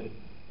champion, then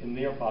in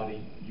their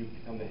body you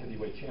become the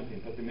heavyweight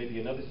champion. But there may be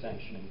another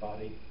sanctioning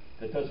body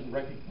that doesn't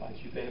recognize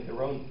you. They have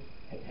their own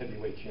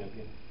heavyweight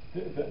champion.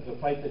 The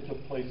fight that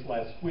took place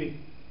last week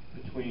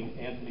between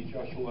Anthony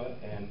Joshua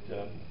and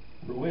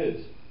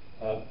Ruiz,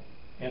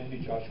 Anthony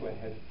Joshua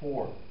had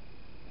 4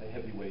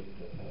 heavyweight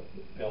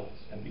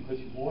belts, and because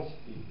he lost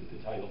the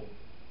title,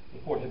 the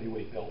 4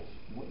 heavyweight belts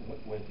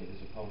went to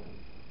his opponent.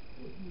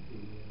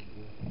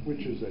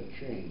 Which is a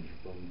change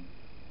from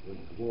the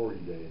glory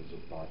days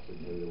of boxing,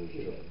 where there was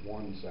just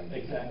one sanction.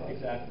 Exactly.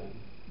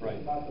 Right.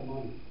 It's about the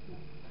money.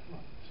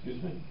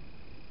 Excuse me?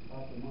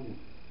 About the money.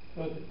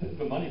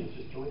 The money was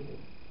just terrific.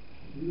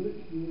 Do you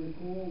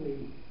recall the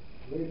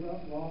Ray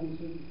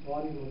Robinson,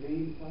 Bobby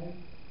Levine fight?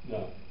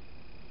 No.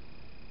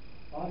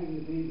 Bobby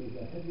Levine was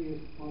the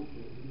heaviest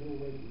puncher in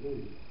middleweight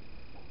division.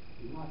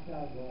 He knocked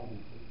out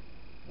Robinson.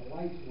 The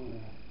lights went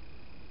out.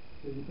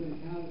 So you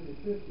couldn't count it to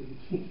 50.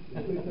 You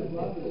picked up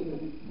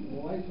Robinson, the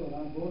lights went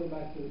on, brought it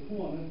back to the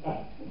corner.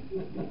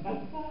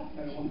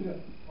 And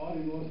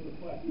Bobby lost the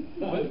fight.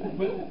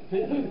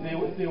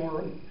 But they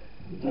were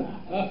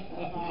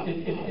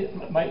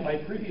my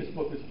previous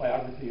book was a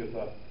biography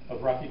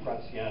of Rocky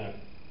Graziano,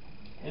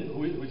 who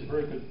was a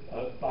very good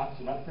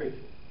boxer,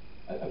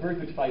 a very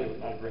good fighter, but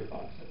not a great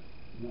boxer.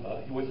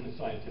 He wasn't a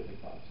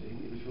scientific boxer.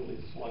 He was really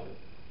a slugger.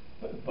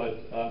 But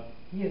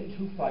he had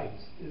 2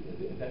 fights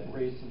that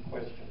raised some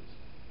questions.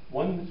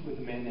 One was with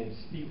a man named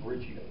Steve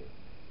Riggio.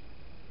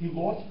 He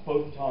lost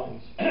both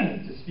times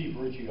to Steve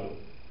Riggio,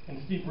 and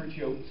Steve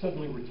Riggio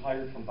suddenly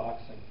retired from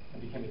boxing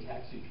and became a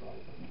taxi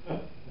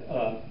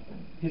driver.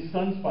 His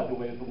sons, by the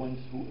way, are the ones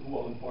who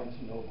own Barnes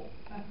 & Noble.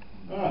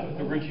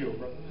 The Riggio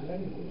brothers.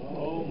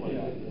 Oh my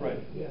God. Right.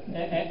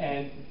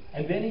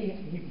 And then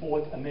he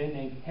fought a man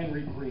named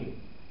Henry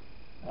Green.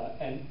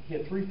 And he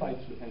had 3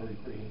 fights with Henry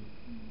Green.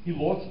 He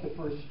lost the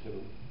first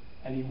 2,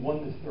 and he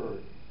won the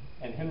 3rd.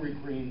 And Henry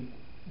Green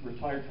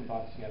retired from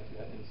boxing after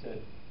that and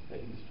said that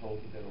he was told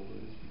he better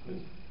lose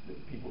because the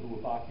people who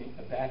were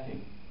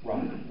backing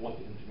Rocky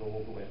wanted him to go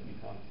all the way and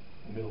become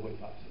a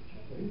middleweight boxing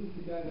So champion. he was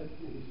the guy that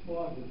he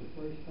sparred with the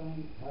first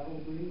time,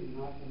 Harold Green, and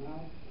knocked him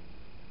out.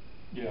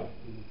 Yeah.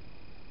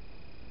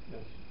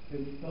 Yes.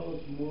 Can you tell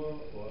us more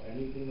or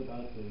anything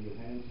about the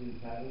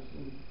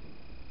Johansson-Patterson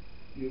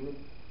era?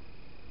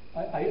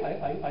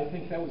 I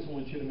think that was a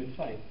legitimate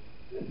fight.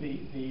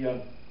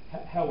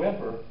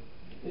 However,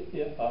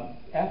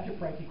 after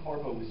Frankie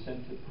Carbo was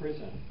sent to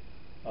prison,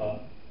 a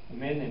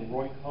man named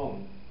Roy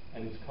Cohn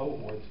and his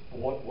cohorts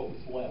bought what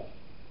was left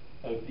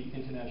of the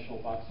International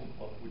Boxing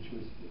Club, which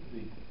was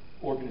the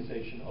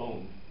organization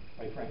owned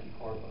by Frankie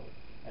Carbo.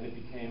 And it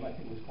became, I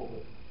think it was called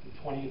the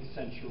 20th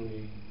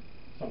Century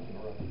something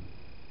or other.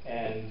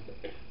 And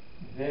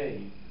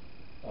they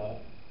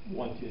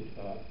wanted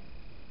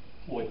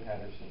Floyd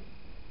Patterson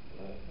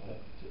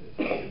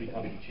to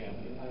become the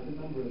champion. I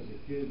remember as a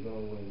kid,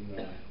 though, when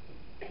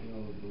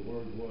the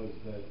word was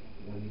that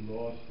when he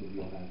lost to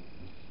Johansson,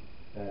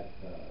 that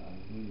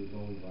he was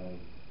owned by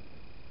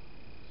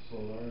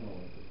Salerno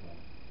at the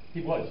time.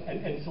 He was,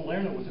 and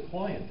Salerno was a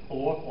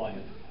law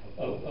client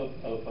of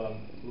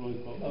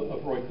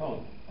Roy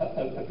Cohn.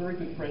 A very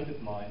good friend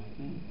of mine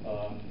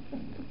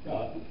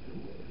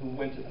who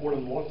went to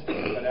Fordham Law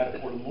School, got out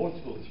of Fordham Law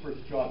School. His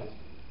first job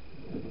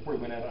before he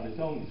went out on his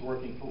own was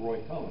working for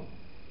Roy Cohn.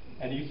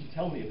 And he used to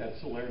tell me about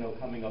Salerno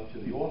coming up to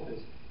the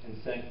office and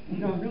saying,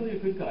 I'm really a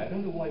good guy. I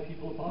don't know why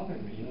people are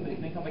bothering me. They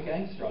think I'm a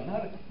gangster. I'm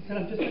not. He said,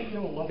 I'm just a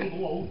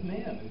lovable old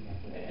man.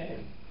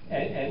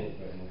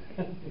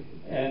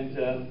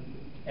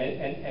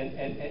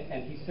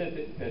 And he said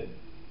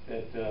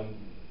that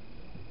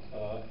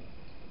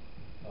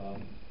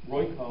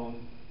Roy Cohn,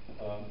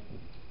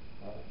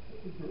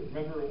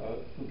 remember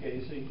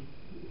Fugazi,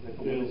 the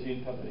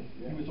limousine company?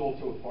 Yeah. He was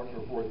also a partner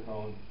of Roy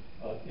Cohn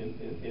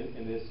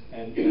in this,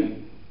 and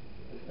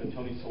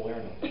Tony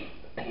Salerno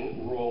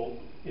were all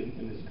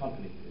in this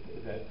company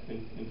that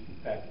in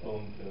fact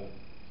owned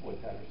Floyd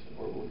Patterson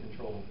or were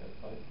controlling that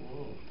fight.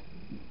 Oh.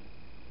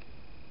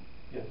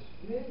 Yes.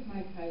 Where did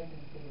Mike Tyson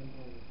fit in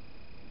all this?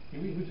 He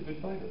was a good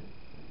fighter.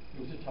 He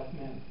was a tough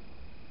man.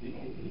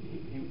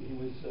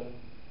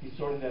 He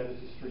started out as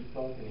a street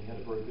thug, and he had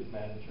a very good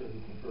manager who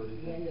converted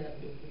him. He ended up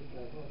as a street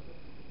thug also.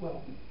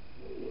 Well,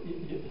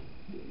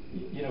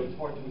 it's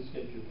hard to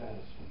escape your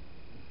past.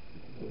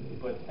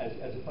 But as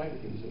a fighter,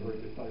 he was a very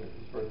good fighter. He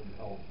was very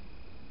compelling,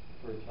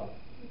 very tough.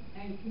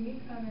 And can you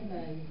comment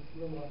on, this is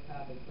a little off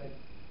topic, but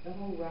The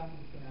whole Rocky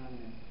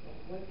phenomenon,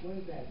 what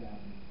is that about?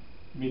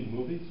 You mean the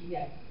movies?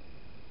 Yes.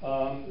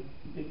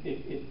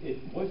 It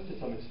was to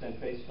some extent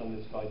based on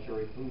this guy,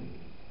 Jerry Cooney,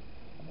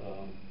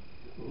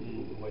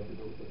 who I did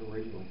the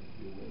radio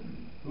interview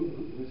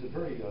with, who's a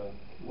very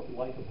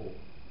likable,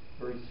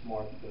 very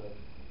smart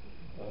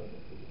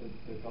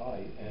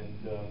guy, and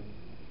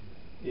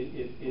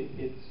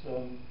it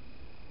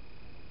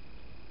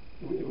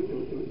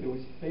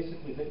was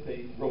basically that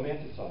they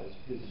romanticized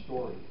his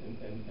story, and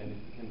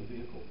it became a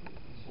vehicle for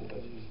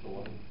Sylvester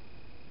Stallone.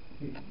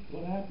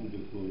 What happened to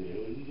Cooney?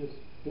 He just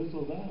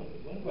fizzled out.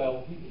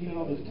 Well, he had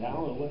all this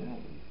talent. What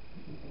happened?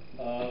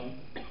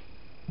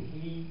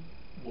 He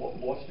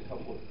lost a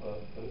couple of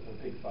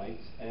big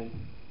fights, and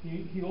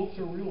he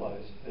also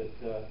realized that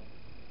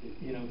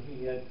he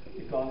had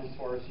gone as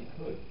far as he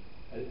could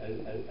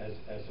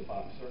as a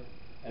boxer,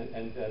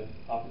 and that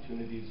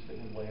opportunities for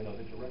him lay in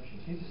other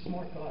directions. He's a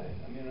smart guy.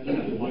 I mean, He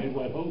was the Great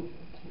White Hope.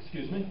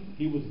 Excuse me?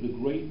 He was the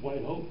Great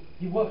White Hope.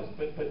 He was,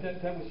 but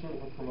that was sort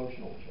of a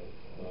promotional joke.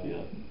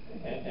 Yeah.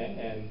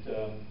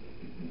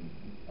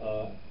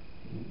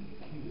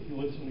 He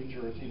lives in New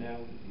Jersey now.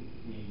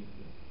 He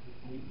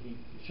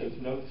shows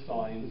no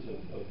signs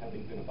of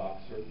having been a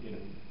boxer.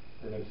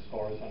 There are no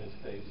scars on his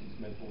face. He's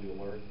mentally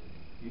alert.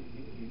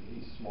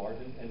 He's smart,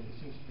 and he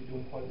seems to be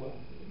doing quite well.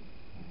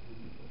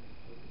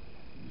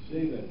 You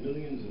say that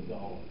millions of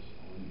dollars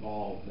are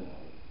involved now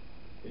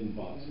in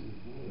boxing,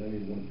 in any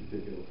one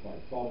particular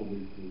fight,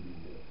 probably through the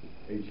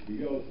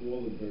HBO, through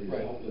all the various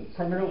outlets.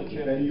 Primarily the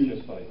championship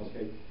venues. fights.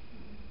 Okay.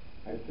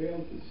 I fail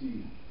to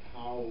see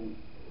how,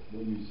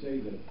 when you say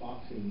that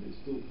boxing is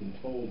still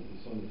controlled to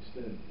some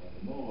extent by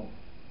the mob,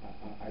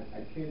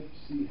 I can't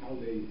see how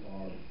they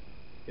are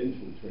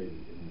infiltrated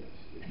in this.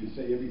 If you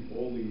say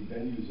all the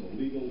venues are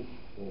legal,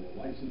 all the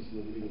licenses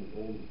are legal,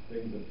 all the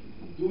things that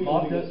people are doing. The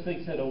mob does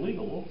things that are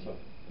illegal also.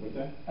 What's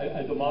that?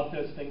 The mob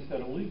does things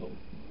that are illegal.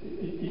 A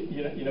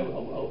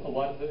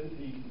lot of the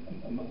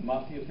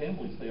mafia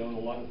families, they own a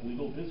lot of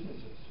legal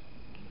businesses.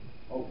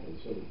 Okay,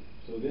 so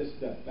this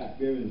stuff back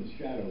there in the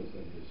shadows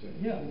that you're saying.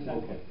 Yeah,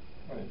 exactly. Okay.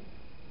 Right.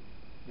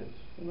 Yes.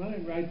 Am I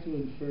right to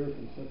infer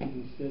from something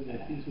you said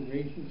that these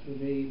arrangements were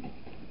made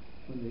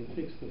when they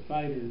fixed the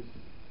fighters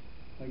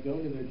by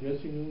going to their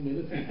dressing room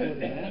minutes before the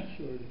match,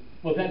 or?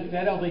 Well,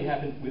 that only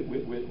happened with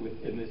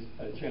in this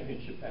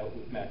championship bout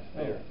with Max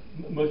Baer.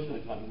 Most of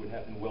the time, it would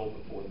happen well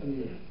before that.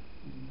 Yeah.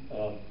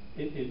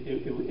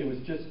 It was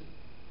just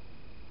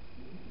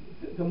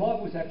the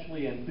mob was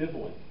actually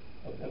ambivalent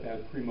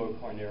about Primo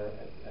Carnera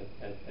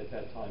at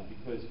that time,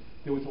 because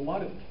there was a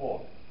lot of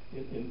talk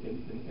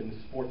in the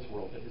sports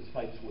world that his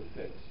fights were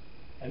fixed,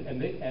 and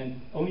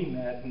Oni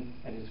Madden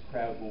and his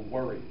crowd were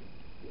worried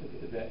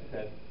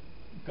that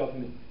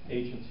government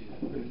agencies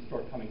were going to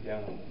start coming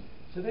down on them.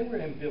 So they were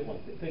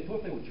ambivalent. They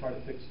thought they would try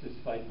to fix this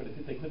fight, but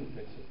if they couldn't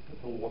fix it,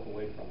 they'll walk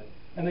away from it.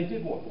 And they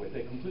did walk away.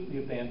 They completely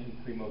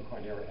abandoned Primo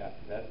Carnera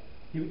after that.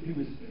 He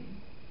was,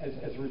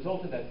 as a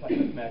result of that fight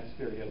with Max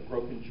Baer, he had a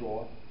broken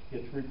jaw, he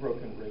had 3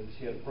 broken ribs,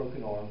 he had a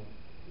broken arm,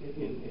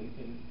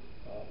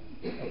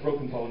 a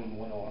broken bone in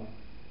one arm.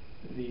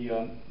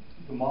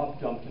 The mob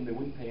dumped him. They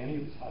wouldn't pay any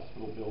of his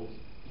hospital bills.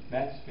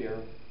 Max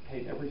Baer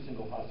paid every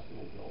single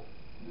hospital bill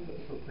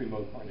for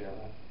Primo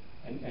Carnera.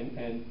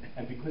 And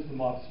because the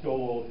mob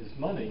stole all of his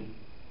money,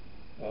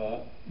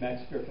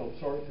 Max Baer felt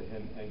sorry for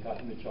him and got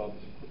him a job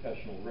as a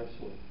professional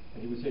wrestler.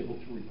 And he was able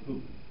to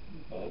recoup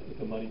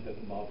the money that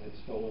the mob had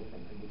stolen from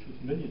him, which was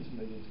millions and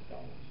millions of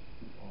dollars.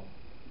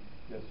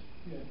 Yes?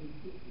 Yeah,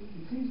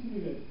 it seems to me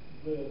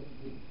that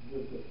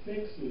the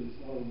fixes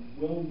are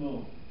well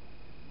known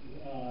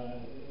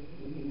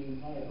in the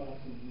entire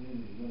boxing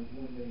community when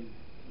they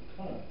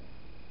occur.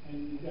 And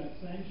you've got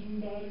sanctioning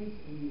bodies,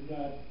 and you've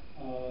got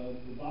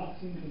the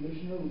boxing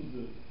commissioner, which is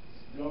a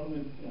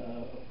government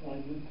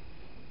appointment.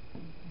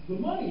 The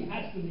money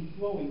has to be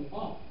flowing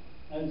up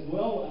as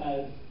well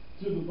as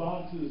to the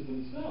boxers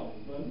themselves,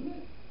 doesn't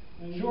it?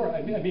 Sure.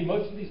 I mean,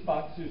 most of these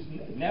boxers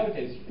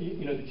nowadays,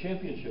 the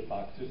championship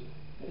boxers,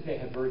 they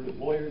have very good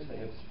lawyers, they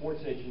have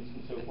sports agents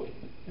and so forth.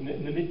 In the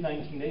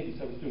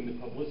mid-1980s, I was doing the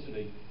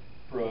publicity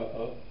for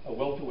a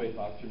welterweight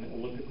boxer, an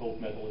Olympic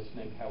gold medalist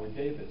named Howard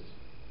Davis.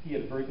 He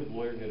had a very good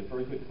lawyer, he had a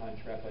very good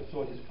contract. I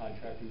saw his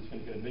contract. He was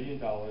going to get $1 million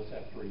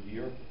after a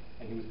year,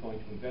 and he was going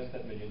to invest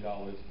that $1 million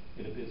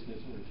in a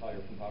business and retire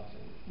from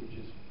boxing, which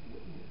is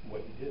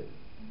what he did.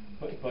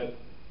 But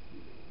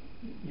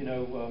in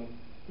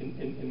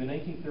the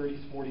 1930s,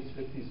 40s,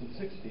 50s, and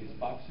 60s,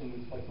 boxing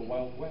was like the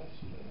Wild West.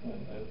 But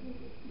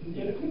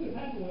it couldn't have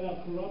happened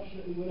without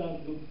corruption,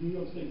 without the New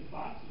York State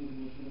Boxing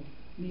Commission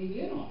being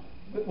in on it.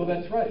 Well,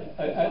 that's right.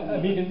 I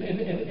mean,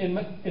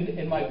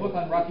 in my book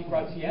on Rocky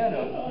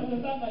Graziano,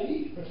 I'm not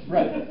naive.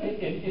 right?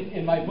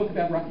 In my book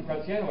about Rocky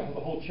Graziano, I have a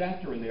whole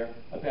chapter in there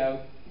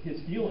about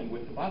his dealing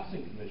with the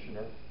boxing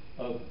commissioner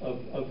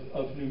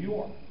of New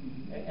York,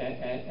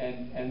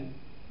 and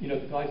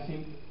the guy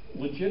seemed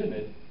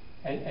legitimate,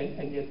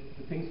 and yet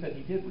the things that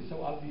he did were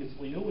so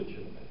obviously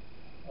illegitimate.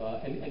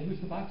 And he was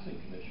the boxing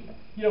commissioner.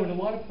 In a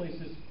lot of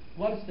places, a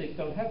lot of states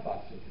don't have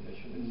boxing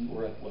commissioners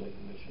or athletic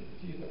commissioners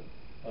either.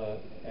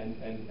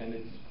 and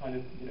it's kind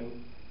of, you know,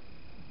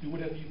 do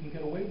whatever you can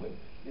get away with.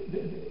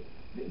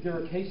 There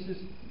are cases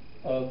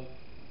of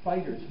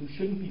fighters who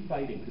shouldn't be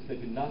fighting because they've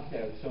been knocked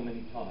out so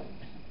many times,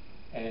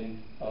 and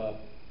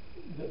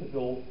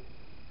they'll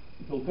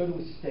go to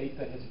a state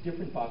that has a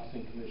different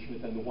boxing commissioner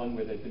than the one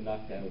where they've been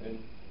knocked out in,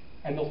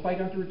 and they'll fight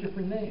under a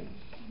different name.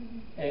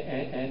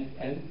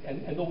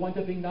 And they'll wind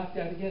up being knocked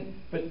out again.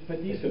 But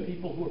these are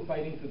people who are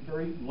fighting for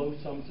very low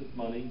sums of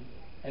money,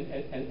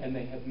 and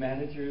they have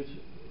managers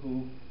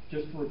who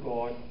just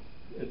regard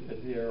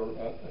their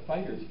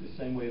fighters the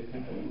same way a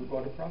pimp would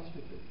regard a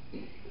prostitute.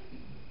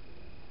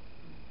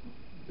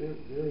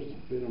 There's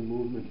been a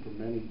movement for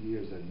many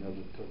years that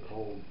never took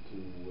hold to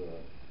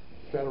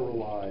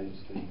federalize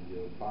the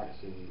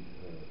boxing,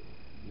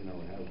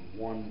 have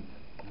one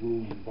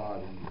ruling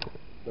body,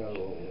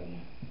 federal, and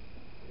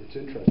it's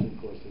interesting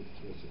because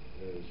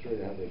it's show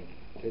you how they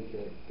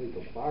think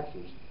of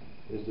boxers.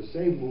 There's the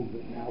same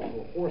movement now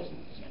for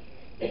horses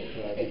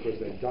because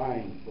they're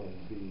dying from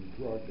being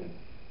drugged, and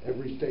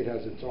every state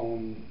has its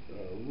own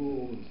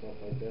rule and stuff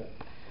like that.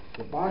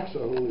 The boxer,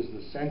 who is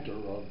the center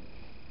of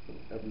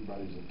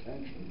everybody's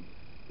attention,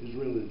 is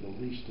really the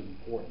least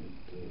important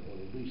or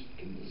the least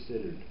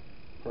considered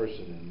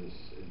person in this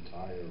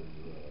entire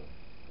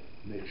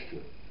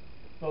mixture.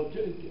 Well,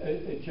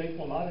 Jake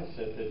LaMotta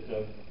said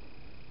that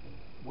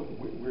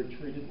we're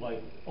treated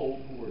like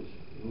old whores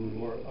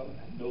who are,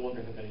 no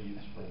longer have any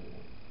use for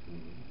anyone.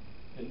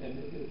 And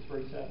it's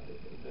very sad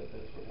that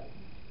that's what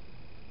happens.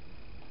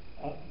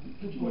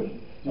 Did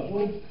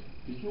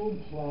you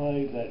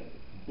imply that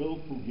Bill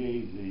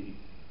Fugazi,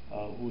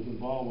 who was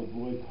involved with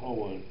Roy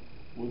Cohen,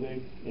 were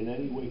they in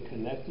any way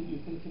connected, you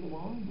think, to the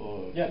mob?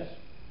 Or? Yes.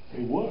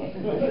 They were.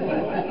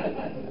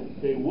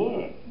 They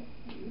were.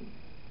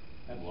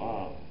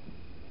 Wow.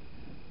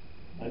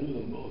 I knew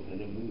them both. I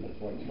never knew that.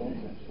 That's why it's called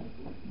that.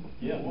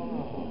 Yeah.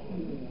 Wow.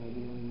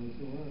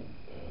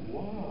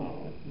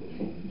 Wow.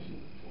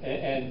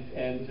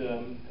 And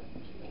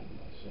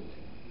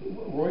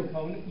Roy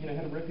Cohen,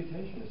 had a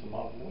reputation as a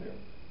mob lawyer.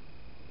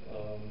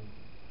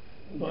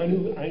 I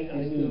knew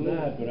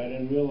that, but I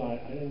didn't realize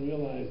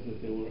that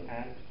they were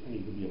you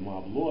could be a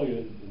mob lawyer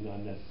and not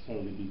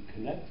necessarily be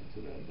connected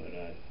to them.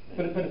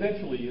 But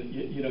eventually,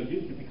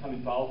 you become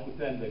involved with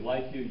them. They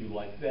like you. You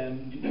like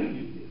them.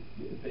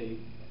 They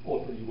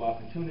offer you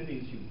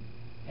opportunities. You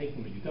take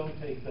them or you don't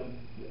take them.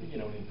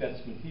 An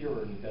investment here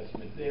or an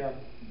investment there.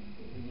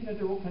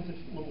 There are all kinds of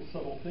little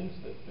subtle things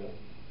that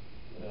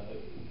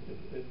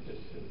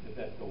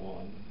go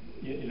on.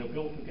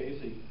 Bill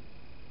Fugazi,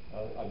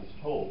 I was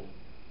told,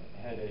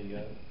 had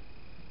a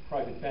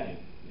private bank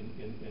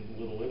in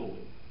Little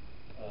Italy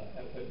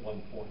at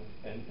one point,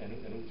 and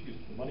it was used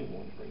for money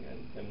laundering.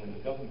 And when the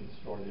government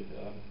started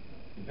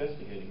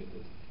investigating it,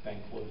 the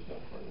bank closed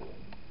up right away.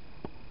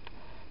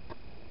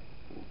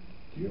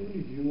 Do you have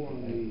any view on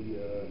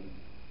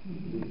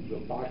the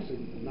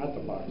boxing, not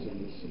the boxing,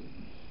 this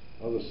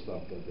other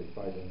stuff that they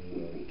fight in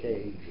the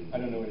cage? I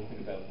don't know anything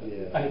about that.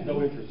 Yeah. I have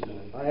no interest in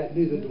it.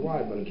 Neither do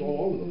I, but it's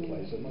all over the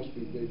place. It must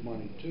be big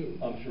money too.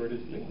 I'm sure it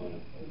is big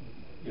money.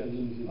 Yes.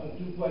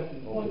 Two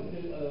questions. One,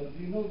 do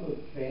you know the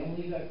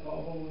family that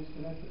Garbo was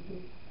connected to?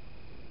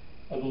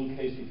 A little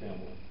Casey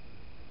family.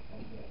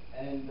 Okay.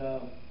 And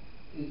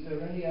is there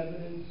any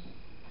evidence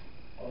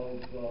of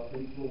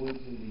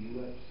influence in the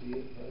UFC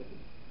at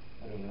present?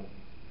 I don't know.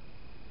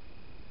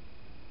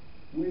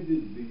 Where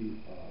did the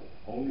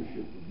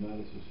ownership of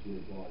Madison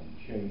Square Garden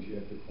change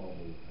after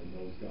Carbo and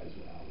those guys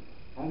were out?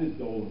 How did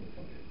Dolan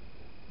come in?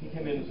 He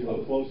came in Was there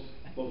a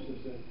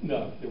closeness there?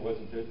 No, there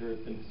wasn't. There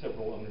have been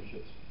several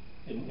ownerships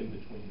in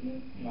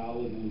between.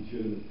 Valid,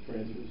 legitimate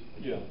transfers?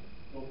 Yeah.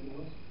 Open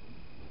was?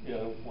 Yeah,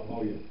 that was one.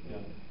 Oh, yeah.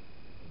 Yes.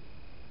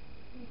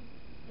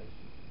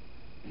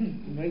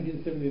 In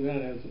 1979,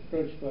 I was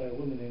approached by a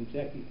woman named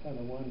Jackie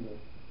Kanawanda.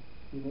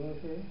 You know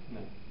of her?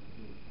 No.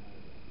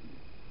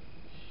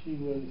 She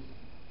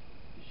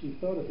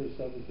thought of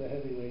herself as the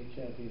heavyweight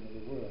champion of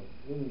the world,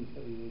 women's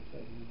heavyweight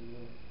champion of the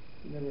world.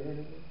 You never heard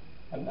of her?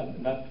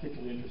 I'm not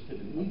particularly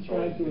interested in. We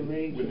tried to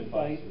arrange a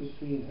fight boxers.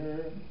 between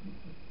her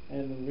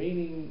and the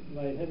reigning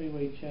light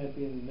heavyweight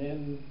champion,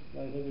 men's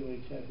light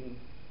heavyweight champion,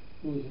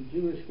 who was a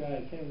Jewish guy.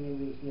 I can't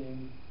remember his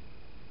name.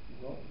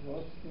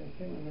 Ross? I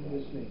can't remember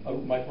his name.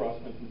 Mike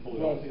Rossman from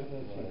Philadelphia.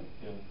 That's right.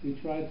 Yeah. We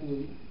tried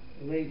to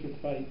arrange a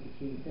fight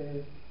between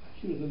her.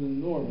 She was an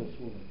enormous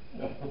woman.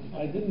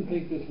 I didn't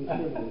think this was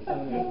frivolous.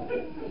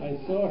 I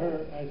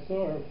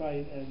saw her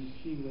fight, and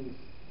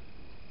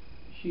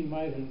she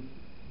might have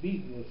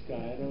beaten this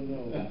guy. I don't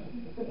know.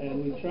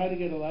 And we tried to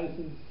get a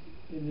license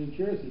in New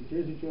Jersey.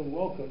 Jersey Joe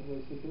Walcott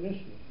was the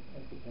commissioner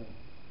at the time,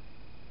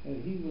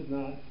 and he would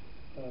not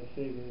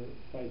favor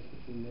fights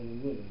between men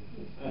and women.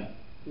 Just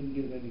didn't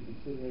give it any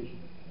consideration.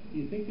 Do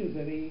you think there's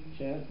any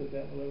chance that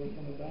will ever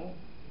come about?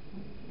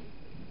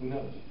 Who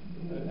knows?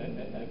 And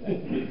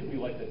it could be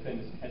like that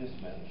famous tennis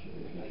match,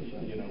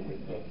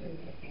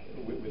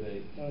 with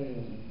a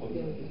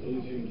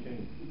Billie Jean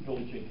King.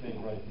 Billie Jean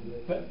King, right?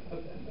 But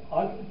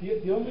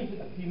the only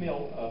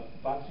female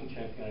boxing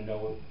champion I know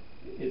of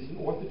is an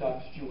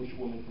Orthodox Jewish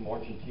woman from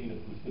Argentina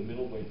who's the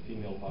middleweight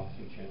female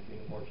boxing champion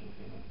of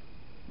Argentina.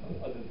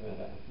 Other than that,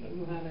 I have no.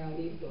 Muhammad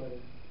Ali's daughter.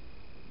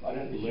 I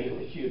don't.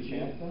 Is she a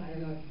champ then? I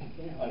don't know if she's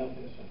a champ. I don't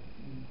think so.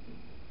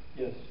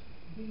 Yes.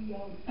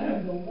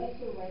 The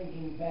lesser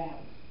ranking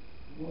bouts,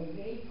 were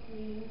they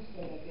clean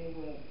so that they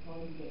were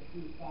trying to get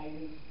two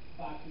fighters,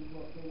 boxers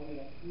work their way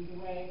up through the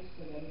ranks,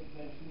 so that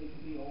eventually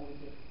could be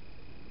always at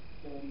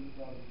 30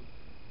 from?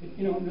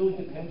 It really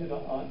depended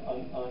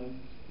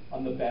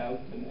on the bout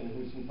and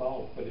who's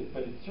involved, but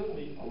it's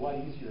certainly a lot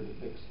easier to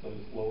fix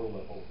those lower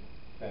level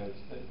bouts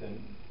than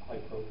high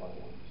profile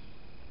ones.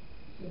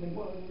 So they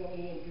weren't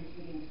really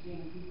interested in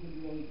seeing who could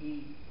really be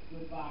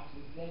good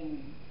boxers,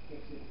 then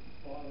fix it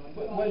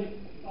all right.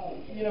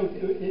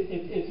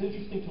 It's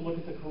interesting to look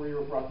at the career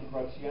of Rocky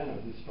Graziano,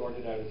 who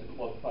started out as a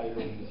club fighter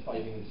and was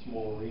fighting in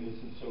small arenas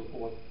and so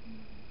forth.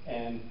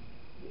 And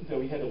though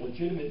he had a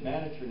legitimate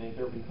manager named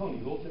Irvin Cohn,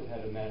 he also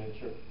had a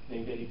manager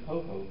named Eddie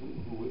Coco,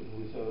 who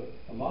was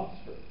a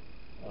mobster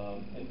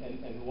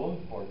and who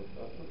owned part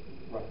of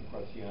Rocky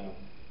Graziano.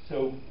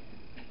 So,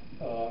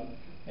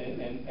 and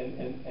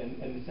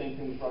the same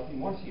thing with Rocky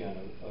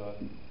Marciano.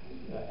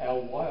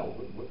 Al Wild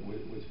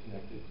was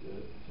connected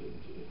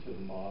to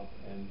the mob,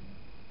 and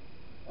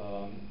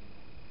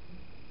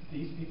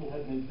these people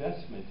had an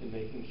investment in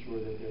making sure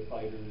that their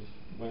fighters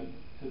went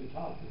to the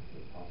top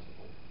if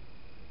possible.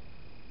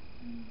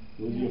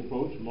 Was he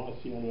approached?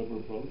 Marciano ever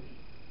approached?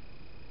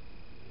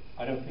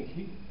 I don't think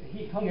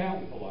he hung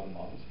out with a lot of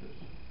mobsters.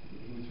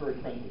 He was very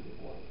friendly with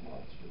a lot of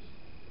mobsters,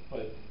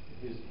 but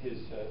his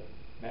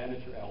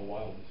manager Al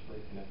Wild was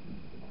very connected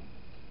to the mob.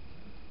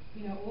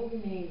 You know, all the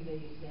names that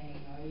you're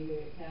saying are either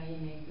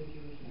Italian names or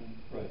Jewish names.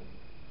 Right.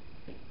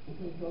 Can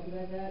you talk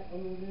about that a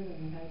little bit? I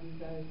mean, how these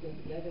guys get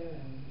together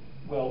and.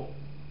 Well,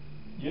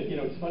 you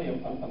know, it's funny.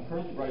 I'm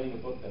currently writing a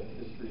book about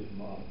the history of the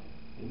mob,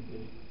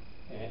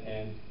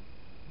 and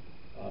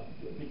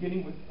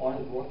beginning with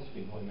Arnold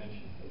Rothstein, who I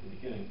mentioned at the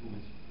beginning,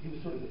 he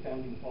was sort of the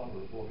founding father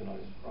of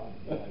organized crime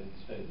in the United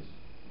States,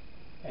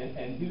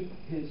 and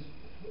his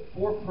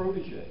four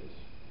proteges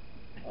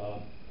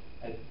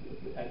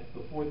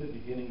before the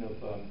beginning of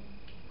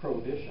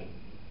Prohibition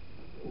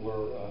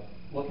were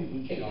Lucky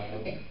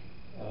Luciano,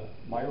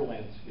 Meyer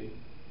Lansky,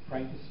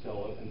 Frank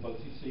Costello, and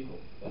Bugsy Siegel,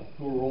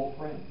 who were all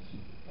friends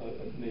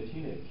from their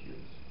teenage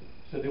years.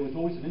 So there was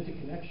always an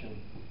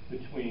interconnection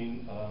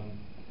between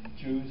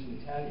Jews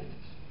and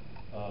Italians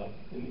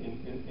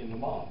in the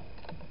mob.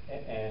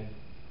 And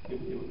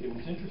it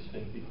was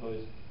interesting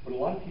because what a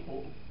lot of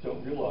people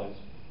don't realize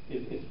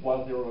is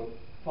while there are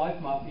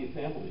 5 mafia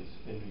families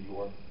in New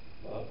York,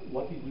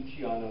 Lucky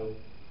Luciano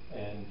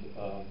and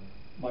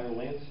Meyer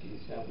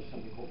Lansky established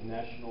something called the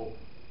National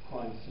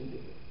Crime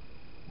Syndicate,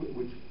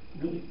 which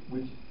really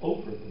was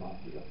over the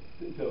mafia.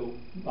 Though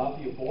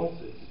mafia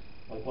bosses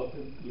like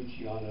Lucky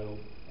Luciano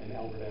and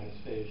Albert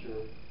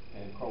Anastasia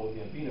and Carlo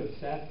Gambino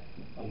sat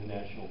on the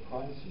National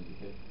Crime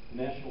Syndicate.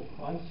 The National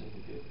Crime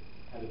Syndicate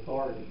had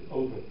authority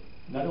over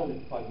not only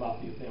the 5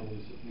 mafia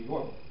families of New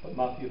York, but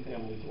mafia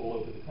families all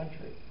over the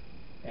country.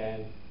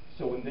 And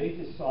so when they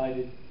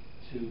decided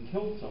to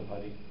kill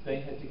somebody, they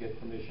had to get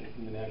permission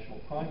from the National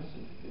Crime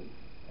Syndicate.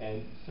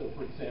 And so,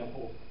 for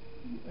example,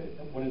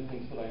 one of the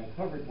things that I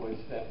uncovered was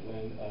that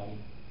when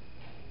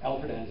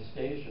Albert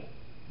Anastasia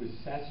was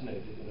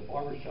assassinated in a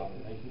barbershop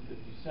in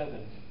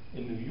 1957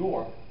 in New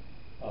York,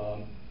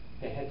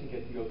 they had to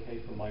get the okay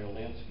from Meyer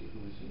Lansky, who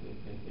was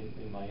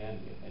in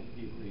Miami, and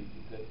he agreed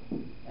that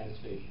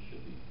Anastasia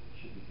should be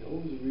killed.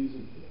 What was the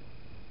reason for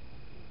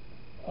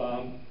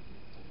that?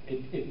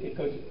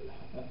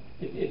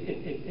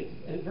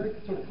 It's very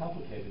sort of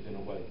complicated in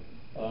a way.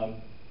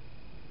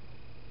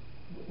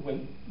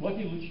 When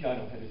Lucky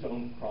Luciano had his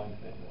own crime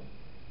family,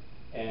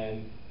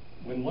 and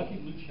when Lucky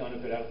Luciano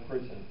got out of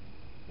prison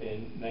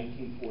in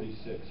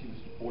 1946, he was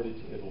deported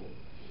to Italy.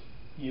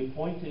 He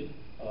appointed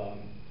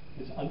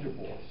his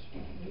underboss,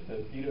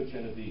 Vito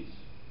Genovese,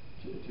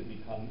 to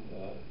become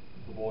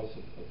the boss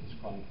of his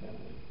crime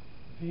family.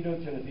 Vito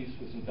Genovese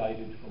was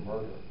indicted for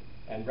murder,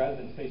 and rather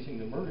than facing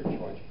the murder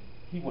charge,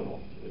 he went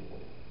off to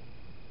Italy.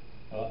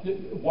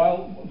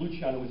 While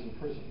Luciano was in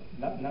prison,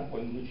 not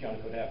when Luciano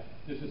got out.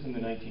 This was in the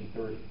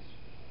 1930s.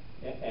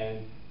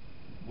 And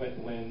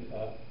when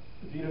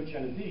Vito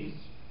Genovese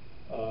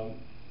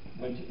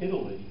went to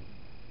Italy,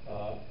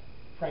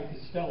 Frank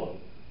Costello,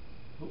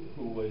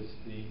 who was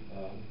the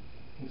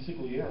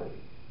consigliere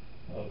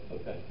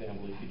of that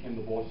family, became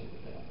the boss of the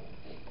family.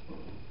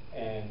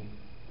 And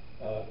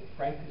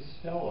Frank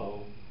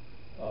Costello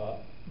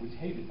was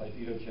hated by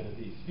Vito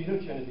Genovese. Vito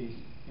Genovese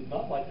did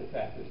not like the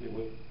fact that they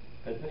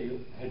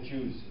had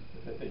Jews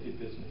that they did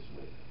business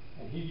with,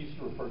 and he used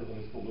to refer to them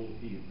as the little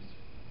thieves.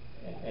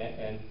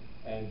 And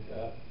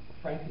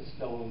Frank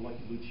Costello and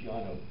Lucky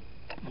Luciano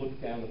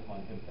looked down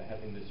upon him for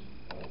having this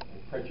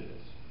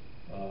prejudice.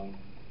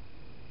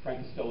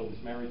 Frank Costello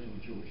was married to a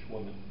Jewish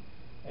woman,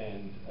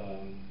 and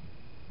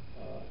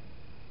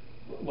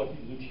Lucky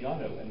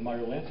Luciano and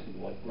Meyer Lansky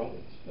were like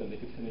brothers, and they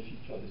could finish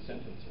each other's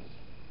sentences.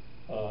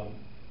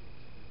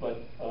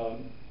 But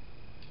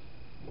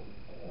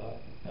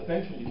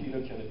eventually,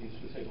 Vito Genovese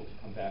was able to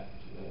come back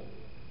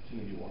to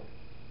New York,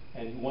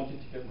 and he wanted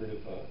to get rid of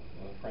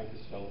Frank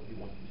Costello. He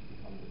wanted to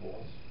become the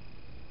boss,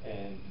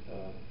 and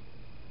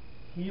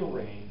he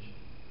arranged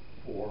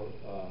for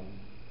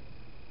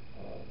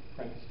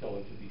Frank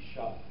Costello to be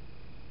shot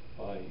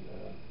by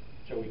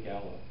Joey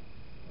Gallo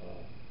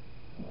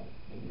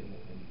in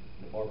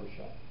the barber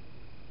shop.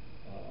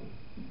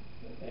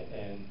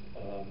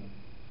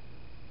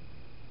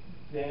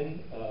 Then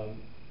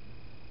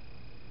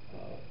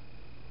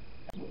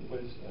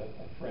was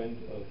a friend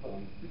of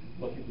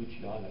Lucky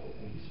Luciano,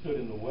 and he stood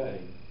in the way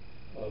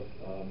of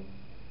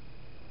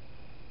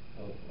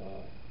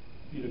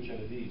Vito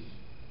Genovese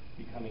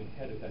becoming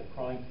head of that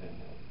crime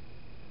family.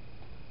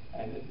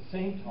 And at the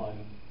same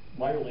time,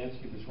 Meyer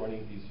Lansky was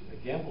running these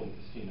gambling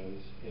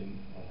casinos in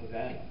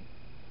Havana,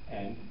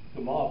 and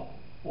the mob,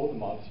 all the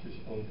mobsters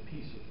owned a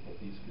piece of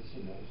these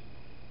casinos.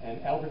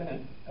 And Albert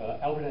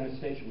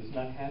Anastasia was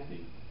not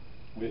happy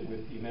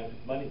with the amount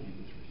of money he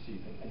was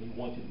receiving, and he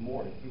wanted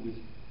more, and he was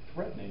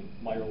threatening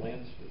Meyer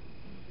Lansky.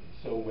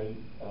 So when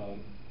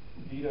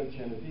Vito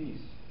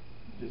Genovese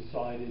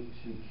decided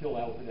to kill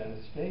Albert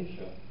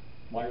Anastasia,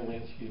 Meyer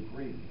Lansky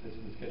agreed because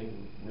he was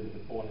getting rid of a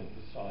thorn in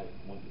his side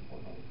and wanted more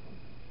money from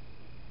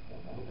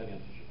him. I hope that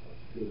answers your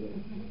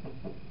question.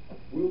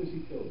 Where was he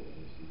killed?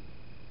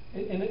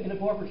 In a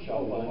barber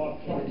shop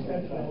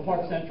on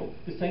Park Central,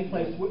 the same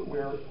place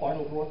where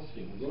Arnold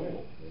Rothstein was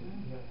killed.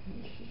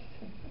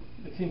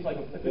 It seems like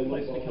a good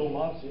place to kill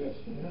mobsters.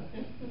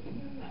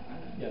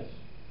 Yes.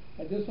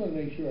 I just want to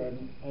make sure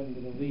I'm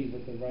going to leave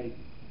with the right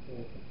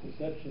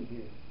perception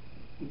here,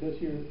 because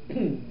you're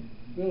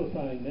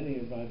vilifying many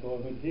of my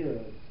boyhood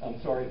heroes. I'm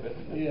sorry, but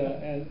yeah,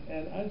 and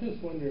I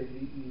just wonder,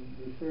 you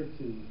referred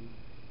to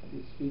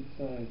the street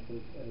signs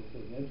as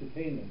an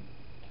entertainment.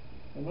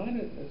 Am I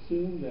to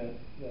assume that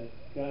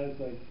guys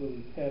like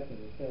Willie Pep and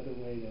the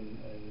featherweight and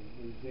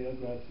the Zale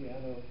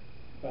Graziano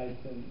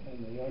fights and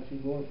the Archie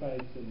Moore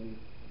fights and the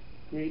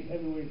great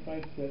heavyweight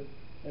fights, that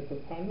a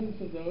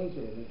preponderance of those,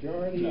 or a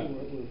majority,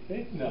 were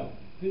fixed? No,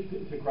 the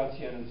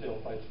Graziano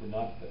Zale fights were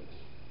not fixed.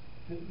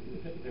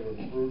 They were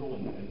brutal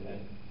and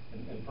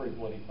very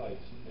bloody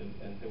fights,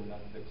 and they were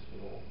not fixed at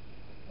all.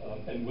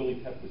 And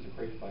Willie Pep was a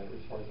great fighter.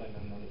 As far as I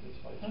know, none of his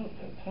fights were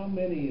fixed. How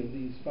many of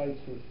these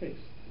fights were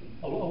fixed?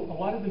 A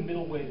lot of the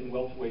middleweight and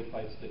welterweight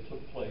fights that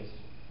took place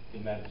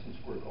in Madison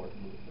Square Garden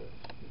were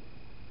fixed.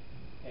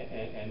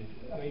 And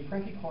I mean,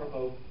 Frankie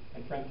Carbo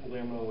and Frank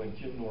Palermo and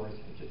Jim Norris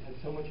just had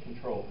so much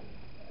control,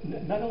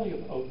 not only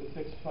of the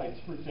fixed fights.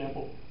 For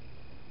example,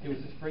 there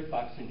was this great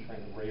boxing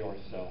trainer, Ray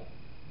Arcel,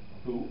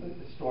 who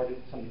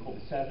started something called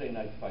the Saturday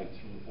Night Fights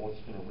from the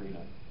Boston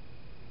Arena.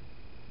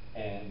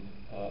 And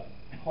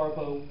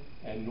Carbo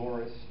and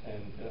Norris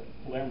and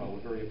Palermo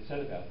were very upset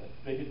about that.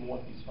 They didn't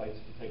want these fights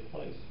to take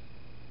place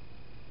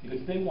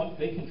because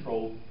they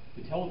controlled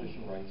the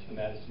television rights for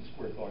Madison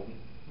Square Garden,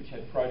 which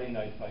had Friday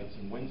night fights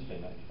and Wednesday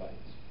night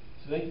fights.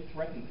 So they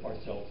threatened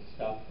Arcel to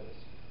stop this,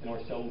 and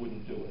Arcel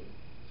wouldn't do it.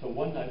 So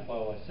one night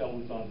while Arcel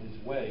was on his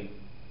way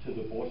to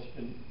the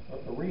Boston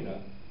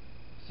Arena,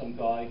 some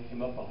guy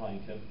came up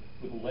behind him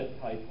with a lead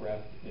pipe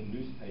wrapped in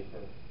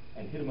newspaper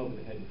and hit him over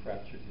the head and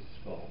fractured his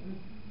skull.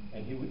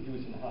 And he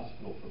was in the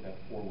hospital for about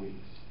 4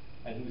 weeks.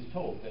 And he was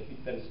told that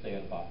he'd better stay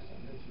out of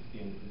boxing. This was the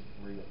end of his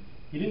career.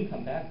 He didn't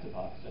come back to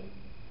boxing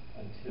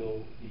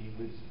until he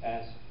was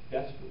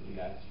desperately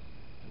asked,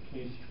 to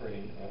please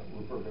train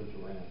Roberto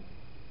Duran,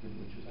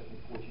 which was, I think,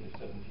 14 or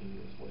 17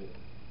 years later.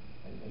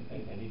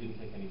 And he didn't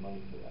take any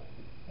money for that.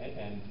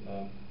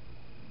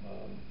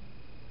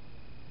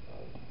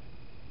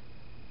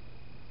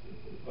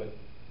 But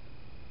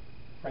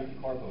Frankie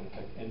Carbo, in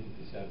fact, ended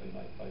the Saturday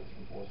Night Fights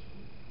from Boston.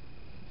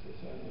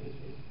 So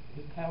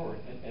his power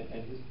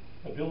and his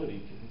ability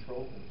to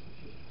control things was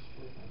just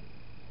extraordinary.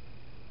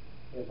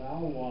 If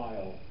Alan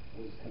Weil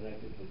was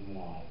connected to the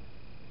mob,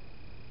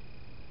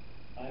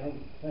 I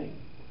don't think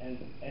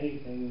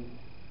anything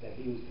that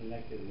he was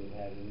connected with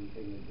had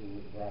anything to do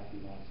with Rocky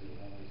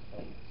Marciano's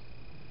fights.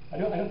 I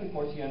don't think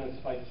Marciano's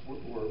fights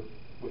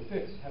were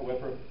fixed.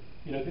 However,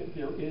 you know, there's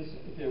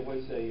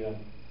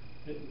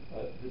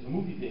a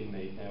movie being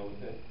made now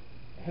with a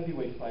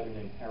heavyweight fighter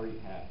named Harry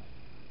Haft,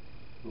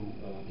 who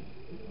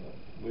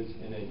was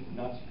in a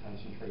Nazi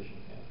concentration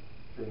camp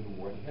during the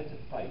war. And he had to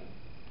fight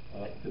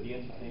for the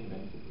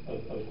entertainment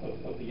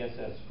of the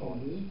SS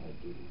guards.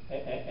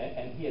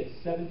 And he had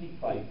 70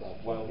 fights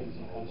while he was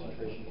in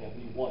concentration camp,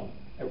 and he won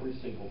every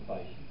single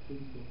fight.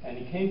 And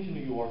he came to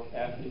New York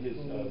after he was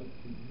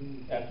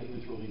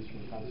released from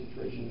the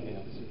concentration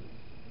camps.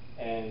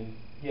 And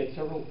he had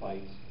several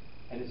fights,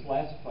 and his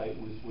last fight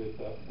was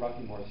with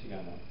Rocky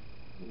Marciano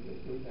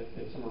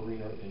at some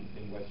arena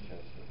in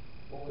Westchester.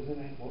 What was his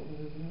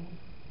name?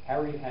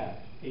 Harry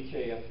Haft,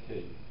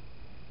 H-A-F-T.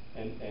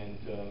 And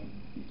the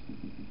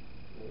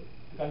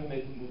guy who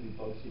made the movie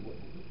Bugsy,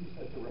 who's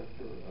that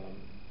director?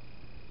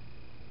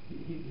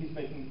 He's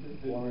making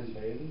Warren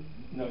Beatty?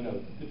 No,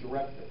 the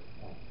director.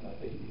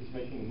 He's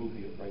making a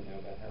movie right now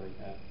about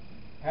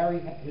Harry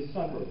Haft. His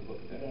son wrote a book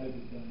about him.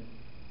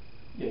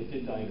 Yeah, he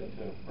did die in it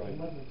too, right.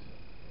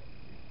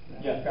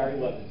 Yeah, Barry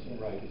Levinson,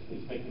 right,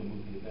 is making a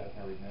movie about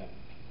Harry Haff.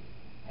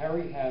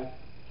 Harry Haff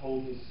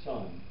told his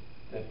son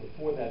that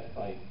before that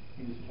fight,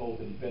 he was told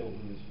that he better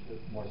lose to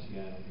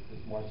Marciano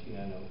because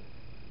Marciano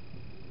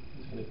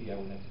is going to be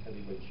our next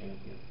heavyweight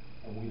champion,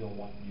 and we don't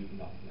want you to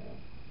knock him out.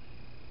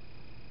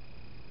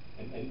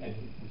 And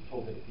he was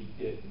told that if he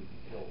did, he would be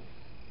killed.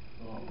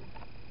 Oh.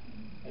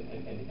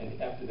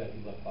 And after that, he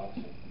left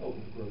boxing,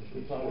 opened a grocery He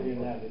store. probably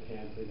didn't have a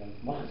chance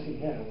against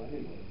Marciano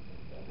anyway.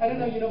 I don't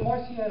know,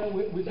 Marciano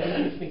was an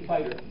interesting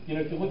fighter.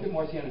 If you look at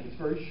Marciano, he's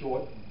very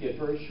short, he had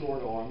very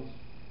short arms.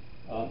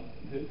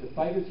 The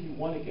fighters he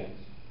won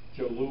against,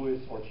 Joe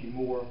Louis, Archie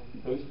Moore,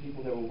 those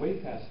people that were way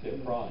past their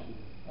prime.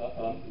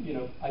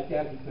 I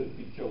doubt he could have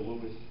beat Joe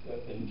Louis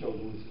in Joe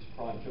Louis's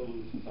prime. Joe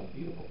Louis was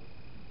unbeatable.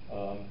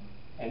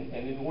 And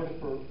in order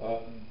for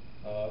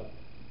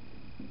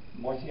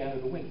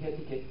Marciano to win, he had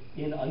to get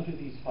in under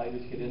these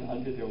fighters, get in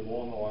under their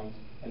long arms,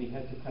 and he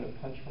had to kind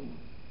of punch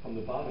from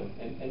the bottom.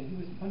 And he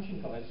was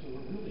punching guys who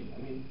were really,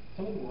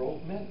 some of them were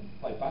old men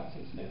by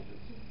boxing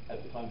standards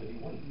at the time that he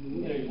won.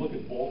 You look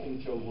at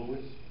balding Joe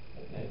Louis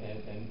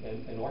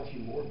and Archie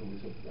Moore, who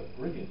was a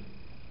brilliant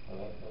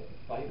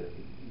fighter.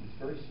 He was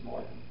very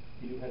smart.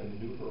 He knew how to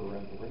maneuver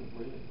around the ring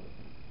brilliantly.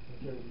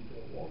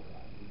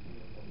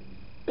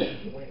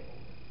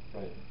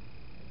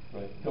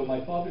 Right. So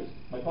my father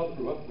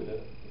grew up with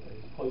his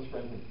close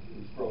friend who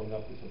was growing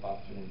up was a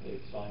boxer named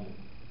Dave Simon,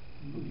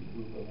 who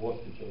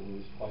lost to Joe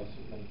Louis twice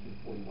in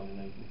 1941 and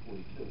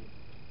 1942.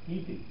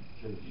 He beat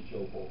Jersey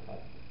Joe Volcott.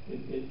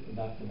 It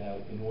knocked him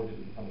out in order to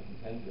become a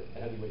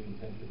heavyweight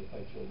contender to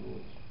fight Joe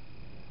Louis.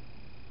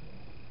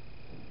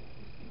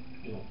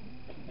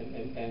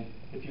 And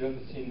if you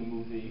ever seen the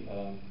movie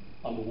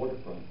On the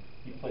Waterfront,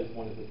 he plays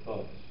one of the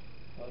thugs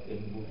in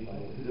the movie.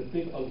 He's a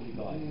big, ugly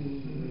guy,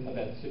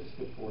 about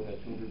 6'4", about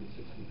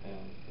 260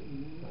 pounds.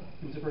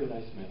 He was a very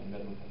nice man. I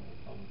met him a couple of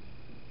times.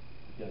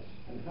 Yes.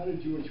 And how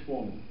did George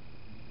Foreman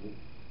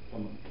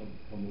come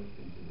into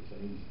this?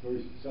 He's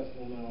very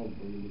successful now.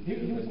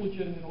 He was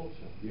legitimate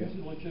also. Yeah. He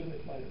was a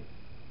legitimate fighter.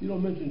 You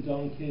don't mention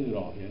Don King at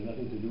all. He had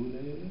nothing to do with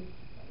any of this?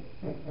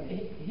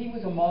 He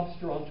was a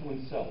mobster unto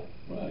himself.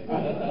 Right.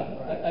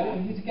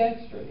 He's a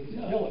gangster. He's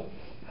a killer.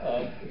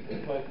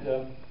 But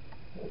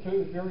for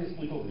various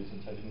legal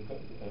reasons, I didn't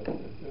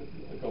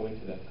go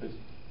into that because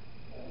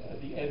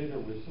the editor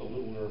was a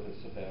little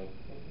nervous about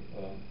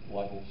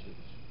libel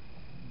suits.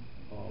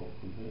 Oh,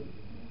 completely.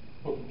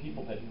 Or from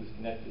people that he was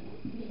connected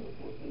with and so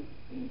forth.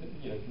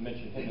 If you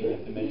mention him, you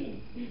have to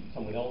mention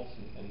someone else,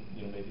 and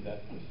maybe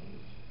that person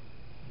is.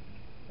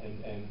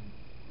 And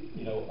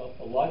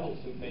a libel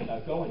suit may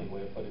not go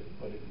anywhere, but it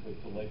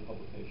could delay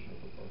publication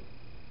of the book.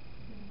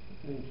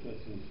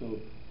 Interesting. So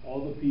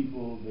all the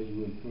people that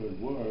you inferred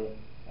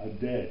are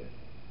dead.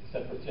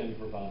 Except for Sammy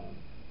Bravano.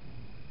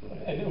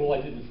 Right. And then all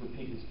I did was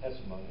repeat his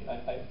testimony.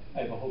 I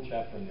have a whole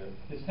chapter in there.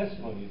 His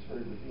testimony is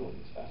very revealing.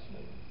 It's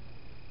fascinating.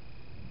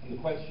 And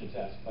the questions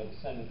asked by the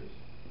senators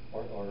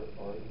are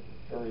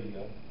very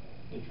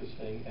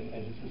interesting, and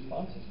his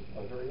responses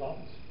are very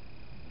honest.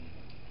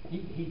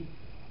 He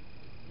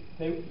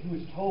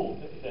was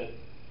told that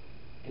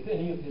if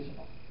any of his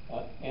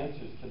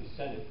answers to the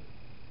Senate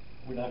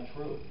were not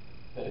true,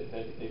 that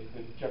it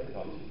could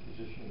jeopardize his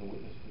position in the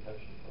witness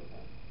protection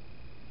program.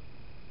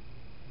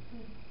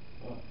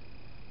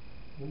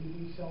 Will you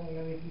be selling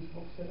any of these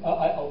books today?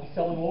 I'll be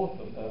selling all of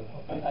them.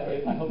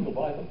 I hope you'll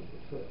buy them.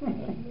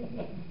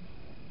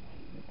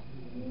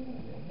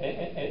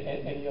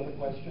 Any other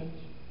questions?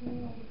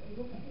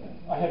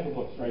 I have the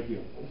books right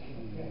here.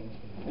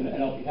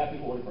 And I'll be happy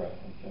to autograph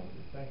them. So.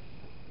 Thank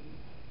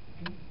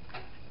you.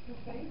 Well,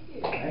 thank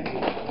you. Thank you.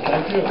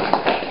 Thank you.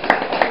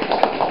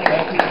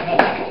 Thank you.